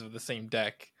copies of the same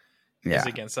deck is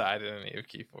against the identity of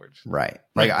KeyForge. Right.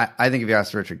 Like, I think if you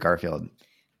asked Richard Garfield,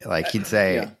 like he'd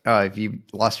say, "Oh, if you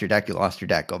lost your deck, you lost your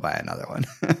deck. Go buy another one."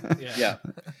 Yeah.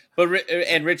 But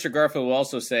Richard Garfield will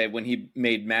also say when he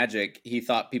made Magic, he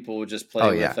thought people would just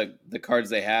play with the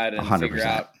cards they had and 100%. Figure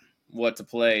out what to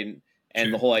play,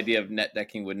 and the whole idea of net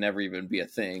decking would never even be a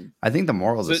thing. I think the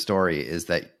moral of the story is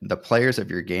that the players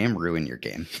of your game ruin your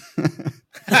game.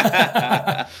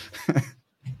 Not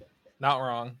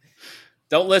wrong.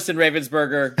 Don't listen,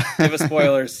 Ravensburger. Give us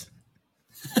spoilers.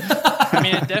 I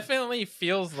mean, it definitely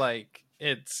feels like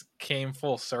it's came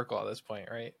full circle at this point,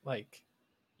 right? Like,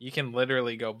 you can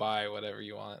literally go buy whatever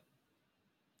you want.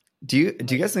 Do you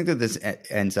guys think that this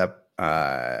ends up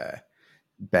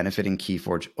benefiting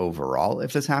KeyForge overall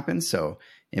if this happens? So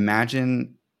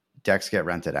imagine decks get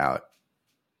rented out.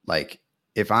 Like,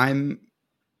 if I'm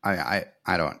not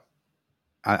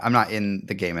in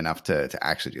the game enough to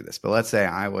actually do this, but let's say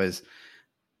I was,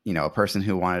 a person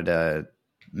who wanted to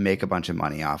make a bunch of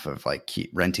money off of like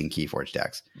renting KeyForge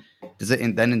decks. Does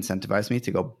it then incentivize me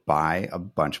to go buy a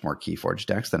bunch more KeyForge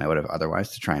decks than I would have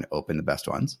otherwise to try and open the best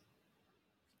ones?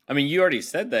 I mean, you already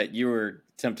said that you're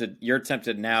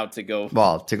tempted now to go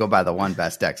buy the one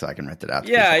best deck so I can rent it out.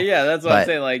 Yeah. That's what I'm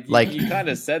saying. Like you kind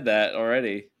of said that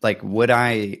already. Like, would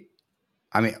I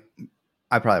mean,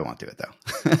 I probably won't do it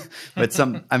though, but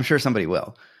I'm sure somebody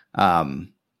will.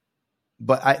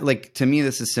 But to me,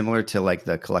 this is similar to like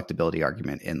the collectability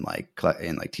argument in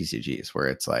TCGs, where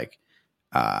it's like,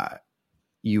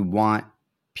 you want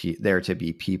there to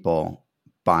be people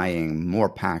buying more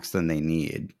packs than they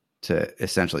need to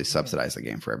essentially subsidize the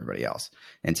game for everybody else,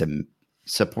 and to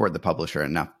support the publisher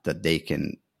enough that they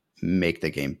can make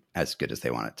the game as good as they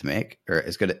want it to make, or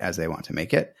as good as they want to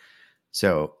make it.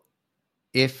 So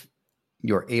if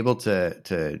you're able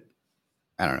to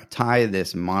I don't know, tie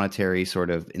this monetary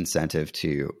sort of incentive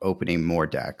to opening more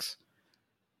decks,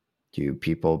 do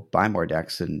people buy more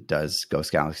decks, and does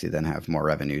Ghost Galaxy then have more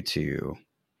revenue to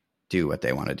do what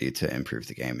they want to do to improve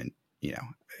the game and,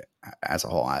 as a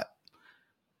whole?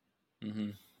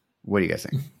 What do you guys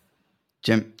think?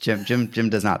 Jim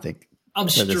does not think. I'm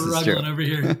struggling over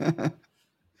here.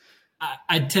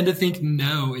 I tend to think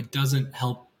no, it doesn't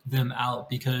help them out,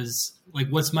 because like,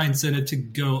 what's my incentive to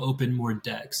go open more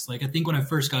decks? Like, I think when I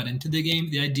first got into the game,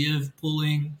 the idea of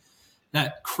pulling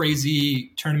that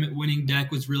crazy tournament winning deck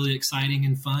was really exciting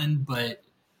and fun, but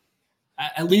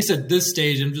at least at this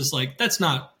stage, I'm just like, that's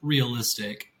not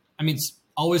realistic. I mean, it's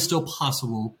always still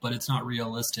possible, but it's not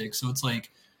realistic. So it's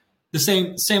like the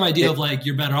same idea of like,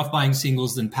 you're better off buying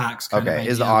singles than packs. Okay.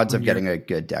 Is the odds of getting a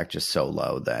good deck just so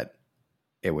low that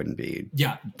it wouldn't be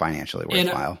financially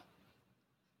worthwhile?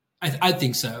 I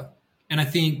think so. And I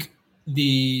think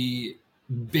the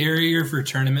barrier for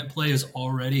tournament play is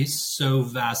already so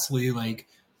vastly like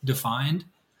defined.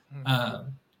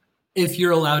 If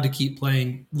you're allowed to keep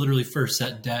playing literally first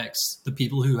set decks, the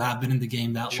people who have been in the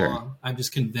game that long, I'm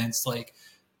just convinced like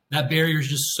that barrier is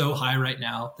just so high right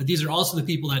now that these are also the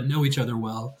people that know each other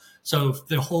well. So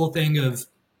the whole thing of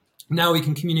now we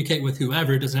can communicate with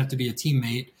whoever, it doesn't have to be a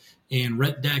teammate, and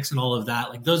rent decks and all of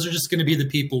that. Like, those are just going to be the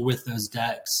people with those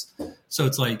decks. So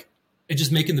it's like, it's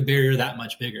just making the barrier that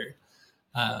much bigger.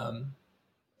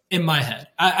 In my head,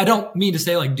 I don't mean to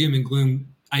say like doom and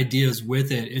gloom ideas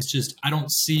with it. It's just, I don't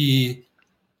see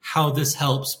how this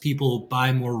helps people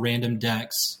buy more random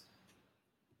decks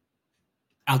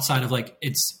outside of like,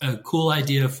 it's a cool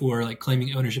idea for like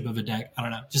claiming ownership of a deck. I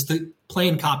don't know. Just the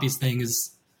playing copies thing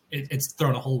is, it's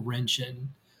thrown a whole wrench in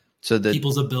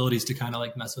people's abilities to kind of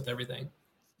like mess with everything.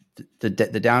 The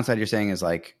downside you're saying is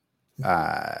like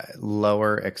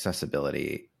lower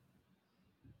accessibility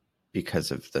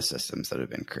because of the systems that have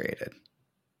been created.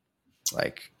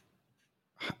 Like,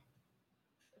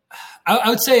 I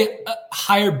would say a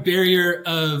higher barrier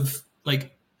of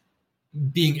like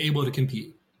being able to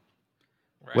compete.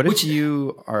 Right. What if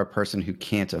you are a person who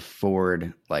can't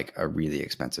afford like a really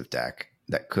expensive deck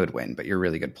that could win, but you're a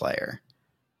really good player?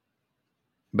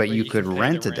 But you could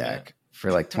rent a deck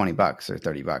for like $20 or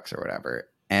 $30 or whatever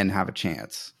and have a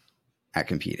chance at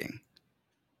competing.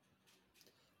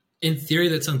 In theory,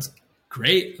 that sounds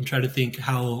great. I'm trying to think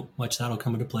how much that'll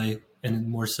come into play. And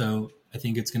more so, I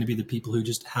think it's going to be the people who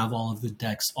just have all of the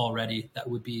decks already that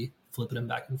would be flipping them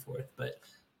back and forth. But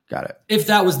got it. If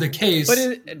that was the case,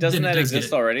 but doesn't that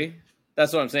exist already?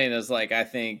 That's what I'm saying is like, I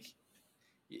think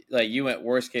like you went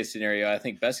worst case scenario. I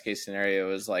think best case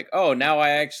scenario is like, oh, now I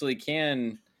actually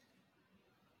can,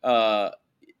 like,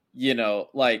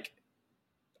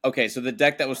 okay, so the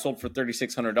deck that was sold for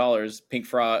 $3,600, Pink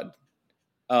Fraud,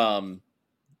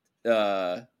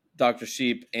 Dr.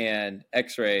 Sheep, and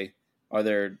X-Ray are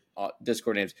their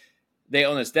Discord names. They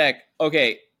own this deck.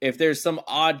 Okay, if there's some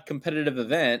odd competitive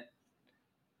event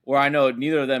where I know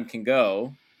neither of them can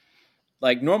go,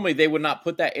 like normally they would not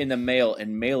put that in the mail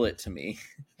and mail it to me,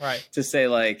 right? To say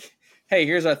like, hey,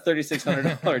 here's our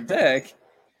 $3,600 deck.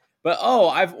 But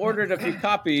I've ordered a few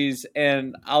copies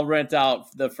and I'll rent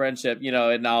out the friendship,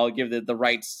 and I'll give the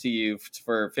rights to you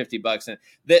for $50. And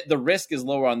the risk is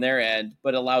lower on their end,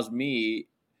 but allows me,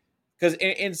 because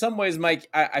in some ways, Mike,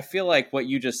 I feel like what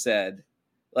you just said,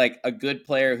 like a good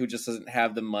player who just doesn't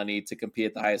have the money to compete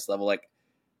at the highest level,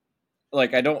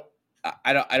 like I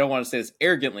don't want to say this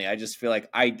arrogantly. I just feel like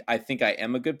I think I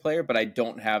am a good player, but I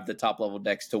don't have the top level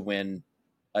decks to win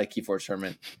a KeyForge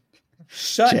tournament.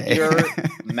 Shut Jay. your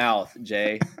mouth,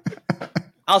 Jay.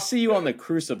 I'll see you on the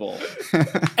Crucible.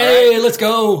 Hey, let's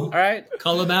go. All right.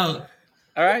 Call him out.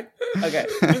 All right. Okay.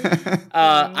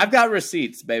 I've got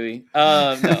receipts, baby.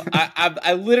 No,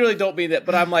 I literally don't mean that,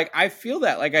 but I'm like, I feel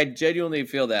that. Like, I genuinely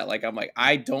feel that. Like, I'm like,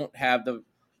 I don't have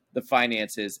the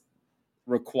finances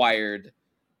required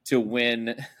to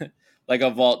win like a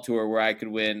vault tour where I could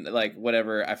win like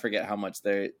whatever. I forget how much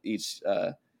they're each,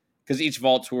 because each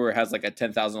vault tour has like a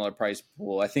 $10,000 prize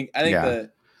pool. I think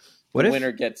the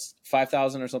winner gets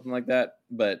 5,000 or something like that.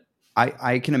 But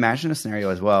I can imagine a scenario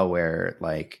as well where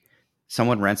like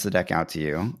someone rents the deck out to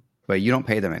you, but you don't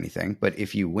pay them anything. But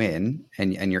if you win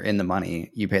and you're in the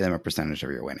money, you pay them a percentage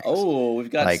of your winnings. Oh,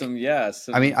 we've got some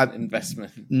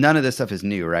investment. None of this stuff is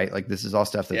new, right? Like this is all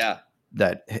stuff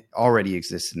that already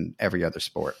exists in every other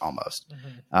sport almost.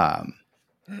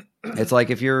 Mm-hmm. It's like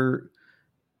if you're,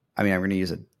 I'm going to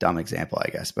use a dumb example, I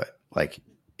guess, but like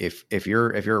if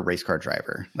you're a race car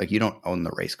driver, like you don't own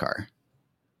the race car,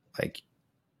 like,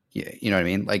 you know what I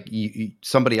mean? Like you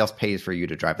somebody else pays for you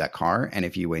to drive that car. And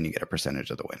if you win, you get a percentage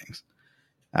of the winnings.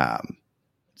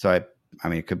 So I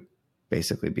mean, it could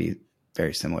basically be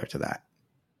very similar to that.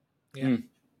 Yeah.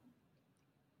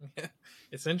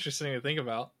 It's interesting to think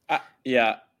about.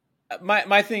 Yeah.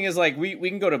 My thing is like, we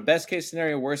can go to best case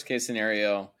scenario, worst case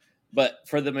scenario, but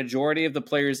for the majority of the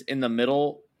players in the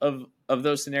middle of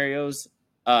those scenarios,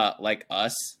 like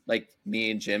us, like me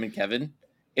and Jim and Kevin,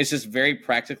 it's just very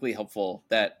practically helpful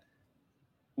that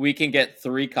we can get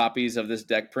 3 copies of this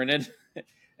deck printed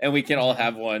and we can all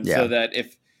have one. So that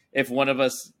if one of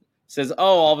us says,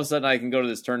 all of a sudden I can go to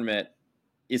this tournament,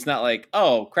 it's not like,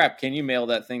 oh crap, can you mail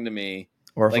that thing to me?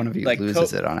 Or if one of you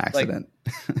loses it on accident.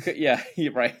 Yeah,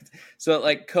 you're right. So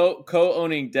like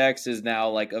co-owning decks is now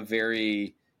like a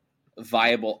very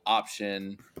viable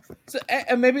option. So,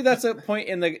 and maybe that's a point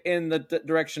in the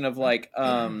direction of like,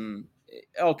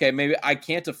 okay, maybe I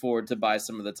can't afford to buy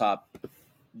some of the top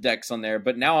decks on there,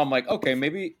 but now I'm like, okay,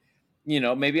 maybe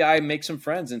I make some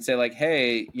friends and say like,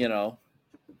 hey,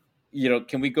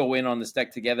 can we go in on this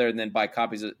deck together and then buy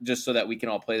copies just so that we can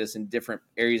all play this in different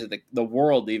areas of the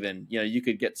world? Even, you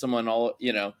could get someone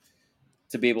to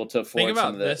be able to afford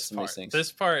some of these things.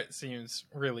 This part seems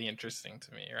really interesting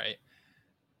to me, right?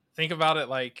 Think about it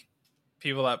like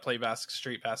people that play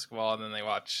street basketball and then they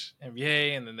watch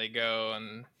NBA and then they go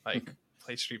and like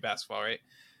play street basketball, right?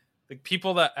 The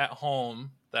people that at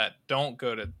home that don't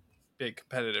go to big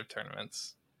competitive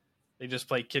tournaments, they just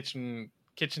play kitchen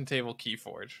table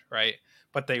KeyForge, right?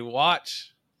 But they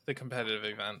watch the competitive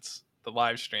events, the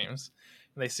live streams,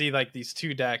 and they see like these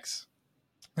 2 decks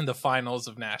in the finals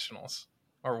of nationals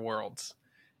or worlds,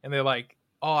 and they're like,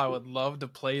 oh, I would love to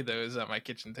play those at my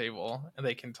kitchen table. And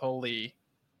they can totally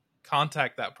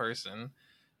contact that person,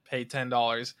 pay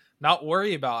 $10, not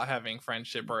worry about having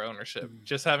friendship or ownership,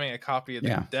 just having a copy of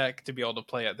the deck to be able to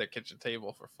play at their kitchen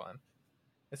table for fun.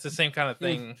 It's the same kind of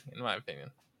thing, in my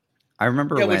opinion. I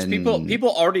remember when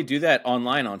people already do that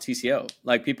online on TCO.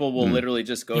 Like people will literally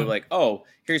just go like, oh,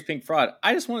 here's Pink Fraud.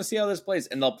 I just want to see how this plays.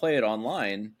 And they'll play it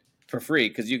online for free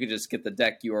because you could just get the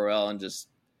deck URL and just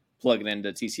plug it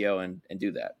into TCO and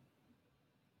do that.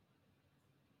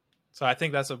 So I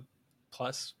think that's a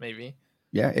plus, maybe.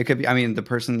 Yeah, it could be. I mean, the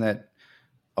person that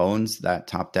owns that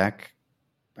top deck,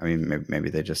 I mean,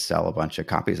 maybe they just sell a bunch of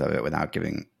copies of it without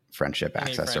giving friendship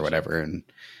access or whatever. And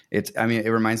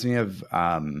it reminds me of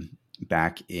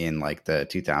back in like the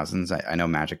 2000s. I know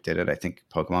Magic did it. I think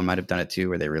Pokemon might have done it too,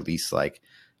 where they released like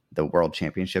the World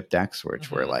Championship decks,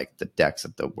 which were like the decks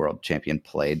that the world champion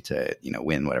played to,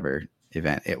 win whatever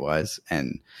event it was.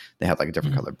 And they had like a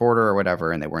different colored border or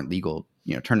whatever, and they weren't legal,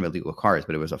 tournament legal cards,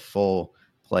 but it was a full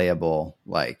playable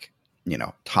like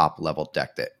top level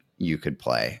deck that you could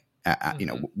play,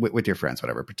 with your friends,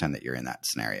 whatever, pretend that you're in that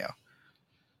scenario.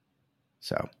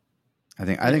 So I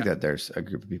think that there's a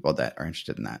group of people that are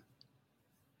interested in that.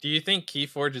 Do you think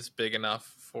KeyForge is big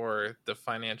enough for the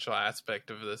financial aspect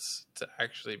of this to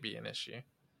actually be an issue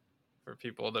for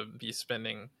people to be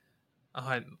spending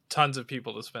tons of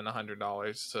people to spend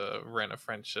 $100 to rent a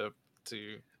friendship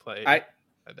to play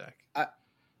a deck?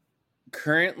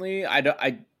 Currently,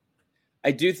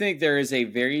 I do think there is a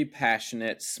very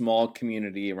passionate small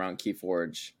community around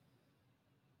KeyForge.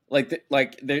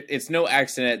 It's no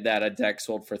accident that a deck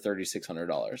sold for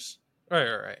 $3,600.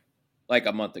 Right. Like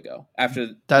a month ago.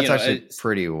 After that's actually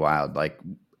pretty wild. Like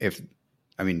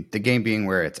the game being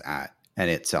where it's at and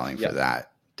it's selling for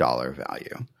that dollar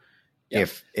value. Yep.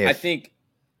 If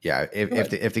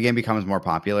the game becomes more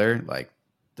popular, like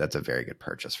that's a very good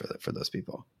purchase for those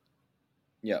people.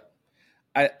 Yep.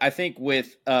 I think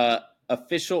with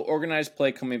official organized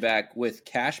play coming back with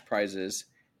cash prizes,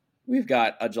 we've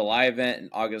got a July event, an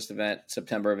August event,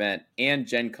 September event, and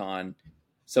Gen Con.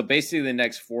 So basically the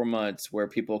next 4 months where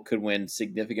people could win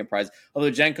significant prizes.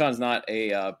 Although Gen Con's not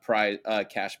a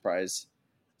cash prize.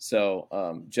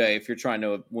 So, Jay, if you're trying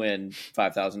to win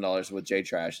 $5,000 with J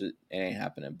Trash, it ain't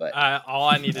happening. But all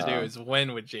I need to do is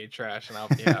win with J Trash, and I'll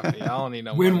be happy. I don't need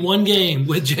no win money. one game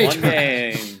with J Trash.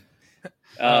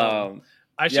 One game.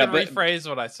 I should rephrase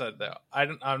what I said though.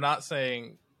 I'm not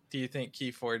saying. Do you think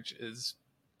KeyForge is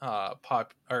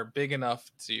big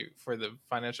enough for the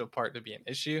financial part to be an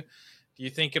issue? Do you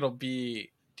think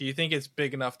it's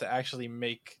big enough to actually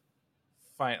make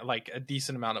a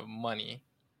decent amount of money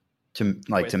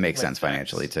to make sense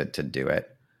financially to do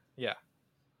it? Yeah.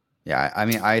 I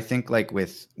mean, I think like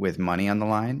with money on the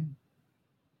line,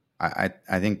 I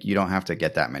think you don't have to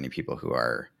get that many people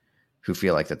who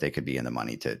feel like that they could be in the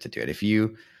money to do it. If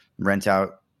you rent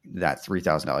out that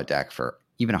 $3,000 deck for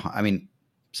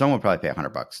someone will probably pay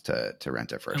 $100 to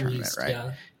rent it for a tournament, right?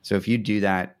 Yeah. So if you do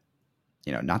that,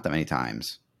 not that many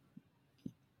times,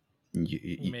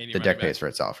 the deck pays for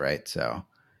itself, right? So,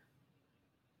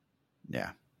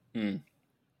 yeah.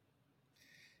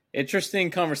 Interesting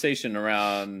conversation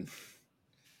around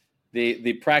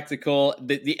the practical,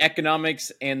 the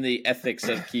economics and the ethics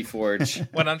of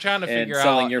KeyForge. What I'm trying to figure out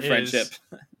selling your friendship.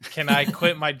 Can I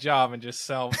quit my job and just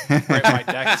print my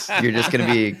decks? You're just going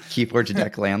to be KeyForge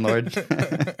deck landlord.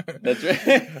 That's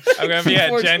right. I'm going to be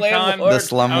at Gen Con. The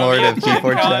Slumlord of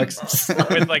KeyForge decks.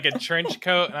 With like a trench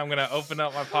coat, and I'm going to open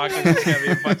up my pockets. It's going to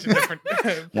be a bunch of different...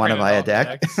 Want to buy a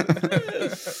deck?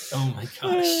 Oh my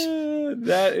gosh.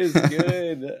 That is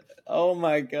good. Oh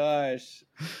my gosh.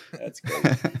 That's great.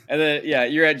 And then,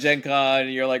 you're at Gen Con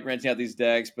and you're like renting out these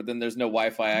decks, but then there's no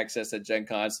Wi-Fi access at Gen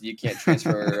Con, so you can't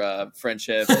transfer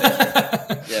friendship.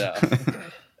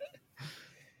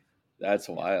 That's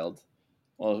wild.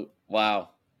 Well, wow.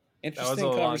 Interesting that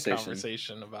was a conversation. long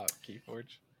conversation about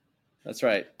KeyForge. That's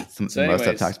right. So most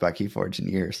I've talked about KeyForge in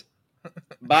years.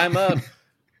 Buy them up.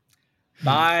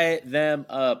 Buy them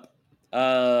up.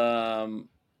 All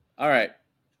right.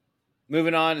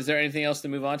 Moving on. Is there anything else to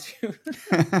move on to?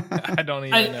 I don't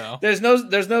even know. There's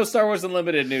no Star Wars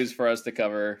Unlimited news for us to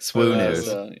cover. Swoo news.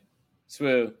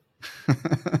 Swoo.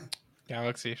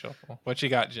 Galaxy Shuffle. What you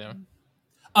got, Jim?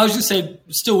 I was just saying,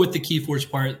 still with the KeyForge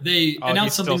part, they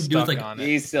announced something to do with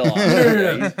he's still on.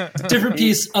 No. Different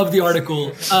piece of the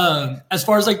article. As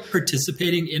far as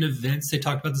participating in events, they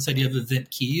talked about this idea of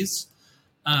event keys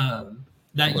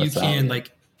that you can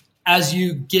as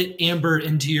you get Amber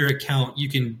into your account, you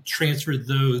can transfer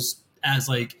those as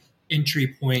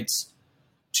entry points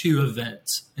to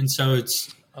events, and so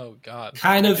it's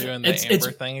kind of doing the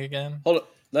Amber thing again. Hold on.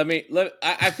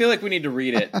 I feel like we need to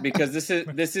read it because this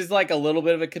is a little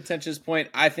bit of a contentious point.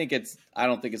 I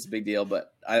don't think it's a big deal,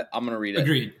 but I'm going to read it.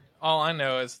 Agreed. All I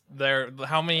know is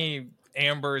how many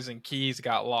Ambers and keys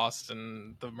got lost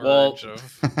in the merge of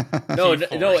No,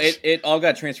 it all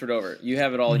got transferred over. You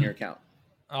have it all in your account.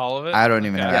 All of it? I don't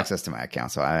even have access to my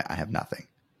account, so I have nothing.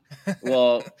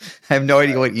 Well, I have no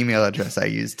idea what email address I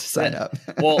used to sign up.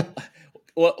 Well,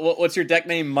 what's your deck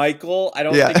name? Michael? I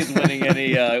don't think he's winning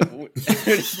any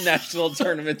national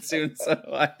tournament soon, so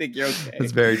I think you're okay.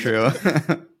 That's very true.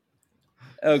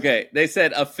 Okay, they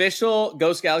said official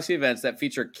Ghost Galaxy events that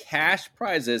feature cash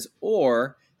prizes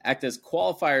or act as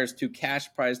qualifiers to cash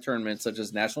prize tournaments, such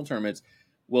as national tournaments,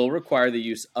 will require the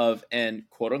use of an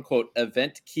quote-unquote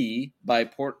event key by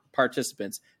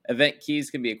participants. Event keys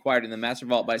can be acquired in the Master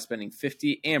Vault by spending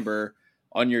 50 Amber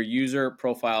on your user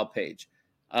profile page.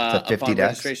 So 50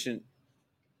 registration.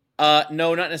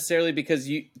 No, not necessarily, because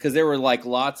there were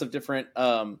lots of different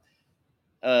times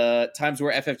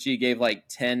where FFG gave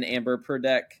 10 Amber per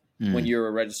deck. when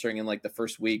you're registering in like the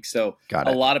first week. So Got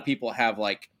a it. lot of people have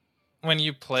like when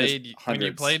you played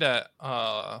hundreds. at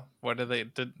what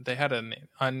they had an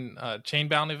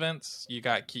chainbound events, you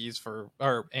got keys for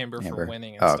or amber for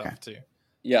winning and stuff too.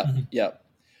 Yeah.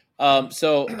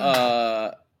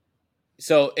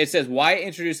 So it says, why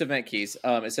introduce event keys?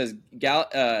 It says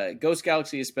Ghost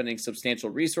Galaxy is spending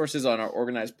substantial resources on our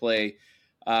organized play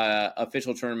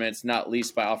official tournaments, not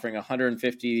least by offering a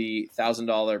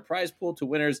 $150,000 prize pool to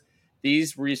winners.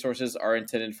 These resources are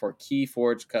intended for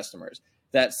KeyForge customers.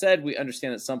 That said, we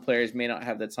understand that some players may not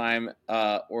have the time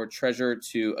or treasure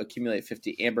to accumulate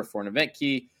 50 amber for an event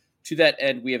key. To that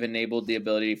end, we have enabled the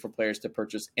ability for players to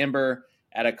purchase amber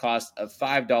at a cost of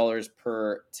 $5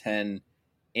 per 10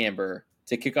 amber.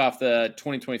 To kick off the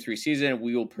 2023 season,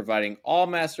 we will be providing all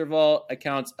Master Vault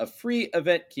accounts a free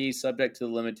event key subject to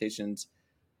the limitations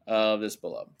of this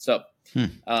below. So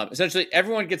essentially,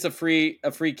 everyone gets a free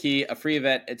key, a free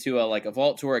event to a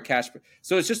vault tour, a cash.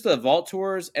 So it's just the vault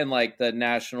tours and like the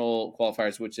national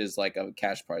qualifiers, which is like a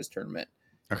cash prize tournament.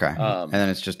 Okay, and then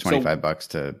it's just $25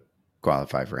 to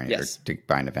qualify for any or to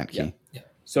buy an event key. Yeah.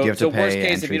 So, worst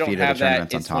case, if you don't have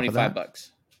that, it's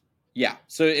 $25. Yeah.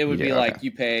 So it would be like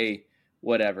you pay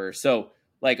whatever. So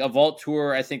like a vault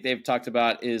tour, I think they've talked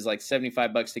about is like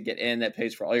 $75 to get in. That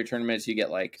pays for all your tournaments. You get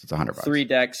like it's $100. 3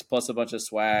 decks plus a bunch of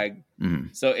swag.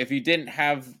 So if you didn't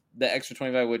have the extra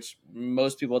 25, which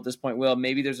most people at this point will,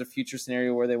 maybe there's a future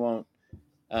scenario where they won't.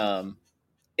 To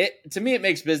me, it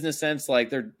makes business sense. Like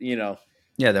they're,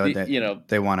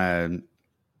 they want to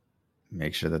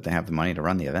make sure that they have the money to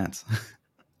run the events.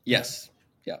 Yes.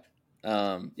 Yeah.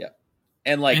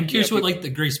 And like, I'm curious what like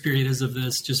the grace period is of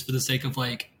this, just for the sake of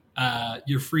like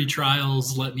your free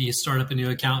trials. Let me start up a new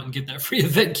account and get that free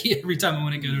event key every time I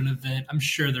want to go to an event. I'm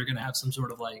sure they're going to have some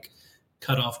sort of like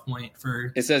cutoff point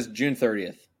for. It says June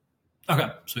 30th. Okay,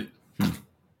 sweet.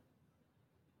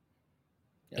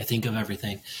 I think of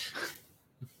everything.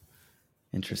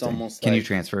 Interesting. Can you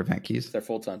transfer event keys? It's their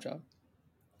full-time job.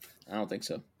 I don't think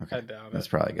so. Okay, I doubt that's it.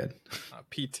 probably good.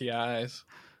 PTIs.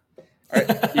 All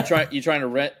right, you trying to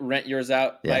rent yours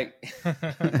out, Mike?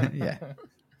 Yeah.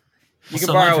 You can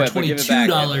borrow it, for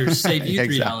 $22. Save you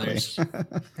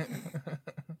 $3.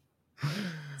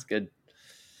 That's good.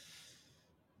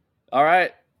 All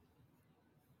right.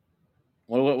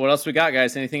 What else we got,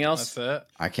 guys? Anything else? That's it.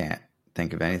 I can't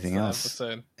think of anything else.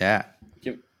 Episode. Yeah.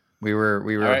 We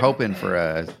were hoping for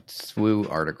a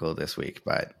SWU article this week,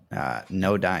 but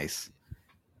no dice.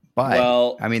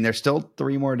 But I mean, there's still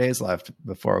 3 more days left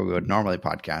before we would normally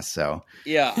podcast. So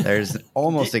there's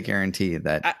almost a guarantee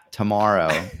that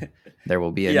tomorrow there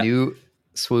will be a new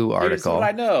SWU article. Here's what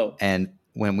I know. And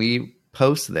when we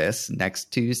post this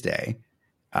next Tuesday,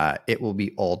 it will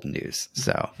be old news.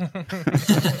 So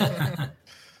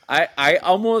I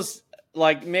almost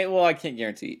I can't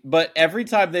guarantee, but every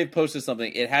time they've posted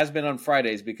something, it has been on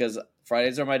Fridays because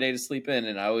Fridays are my day to sleep in,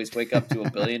 and I always wake up to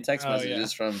a billion text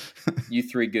messages from you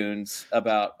 3 goons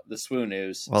about the SWU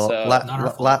news. Well, so,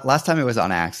 last time it was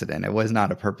on accident. It was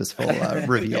not a purposeful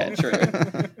reveal. Yeah, true.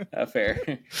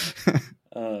 Fair.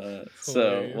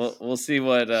 So we'll see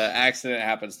what accident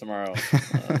happens tomorrow.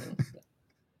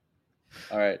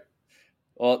 All right.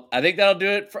 Well, I think that'll do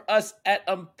it for us at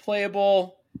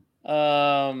Unplayable.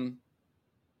 That's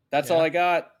all I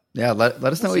got. Yeah, let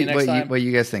us know what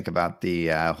you guys think about the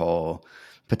whole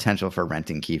potential for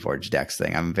renting KeyForge decks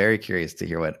thing. I'm very curious to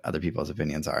hear what other people's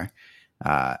opinions are.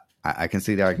 I can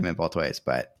see the argument both ways,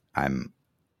 but I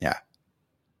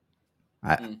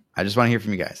just want to hear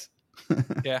from you guys.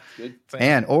 Yeah, good.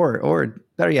 And or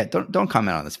better yet, don't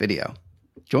comment on this video.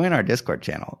 Join our Discord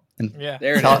channel and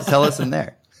tell us in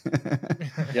there.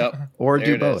 Yep. Or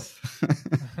do both.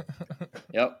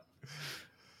 Yep.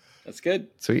 That's good.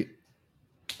 Sweet.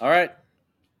 All right.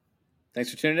 Thanks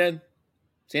for tuning in.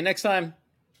 See you next time.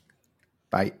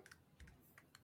 Bye.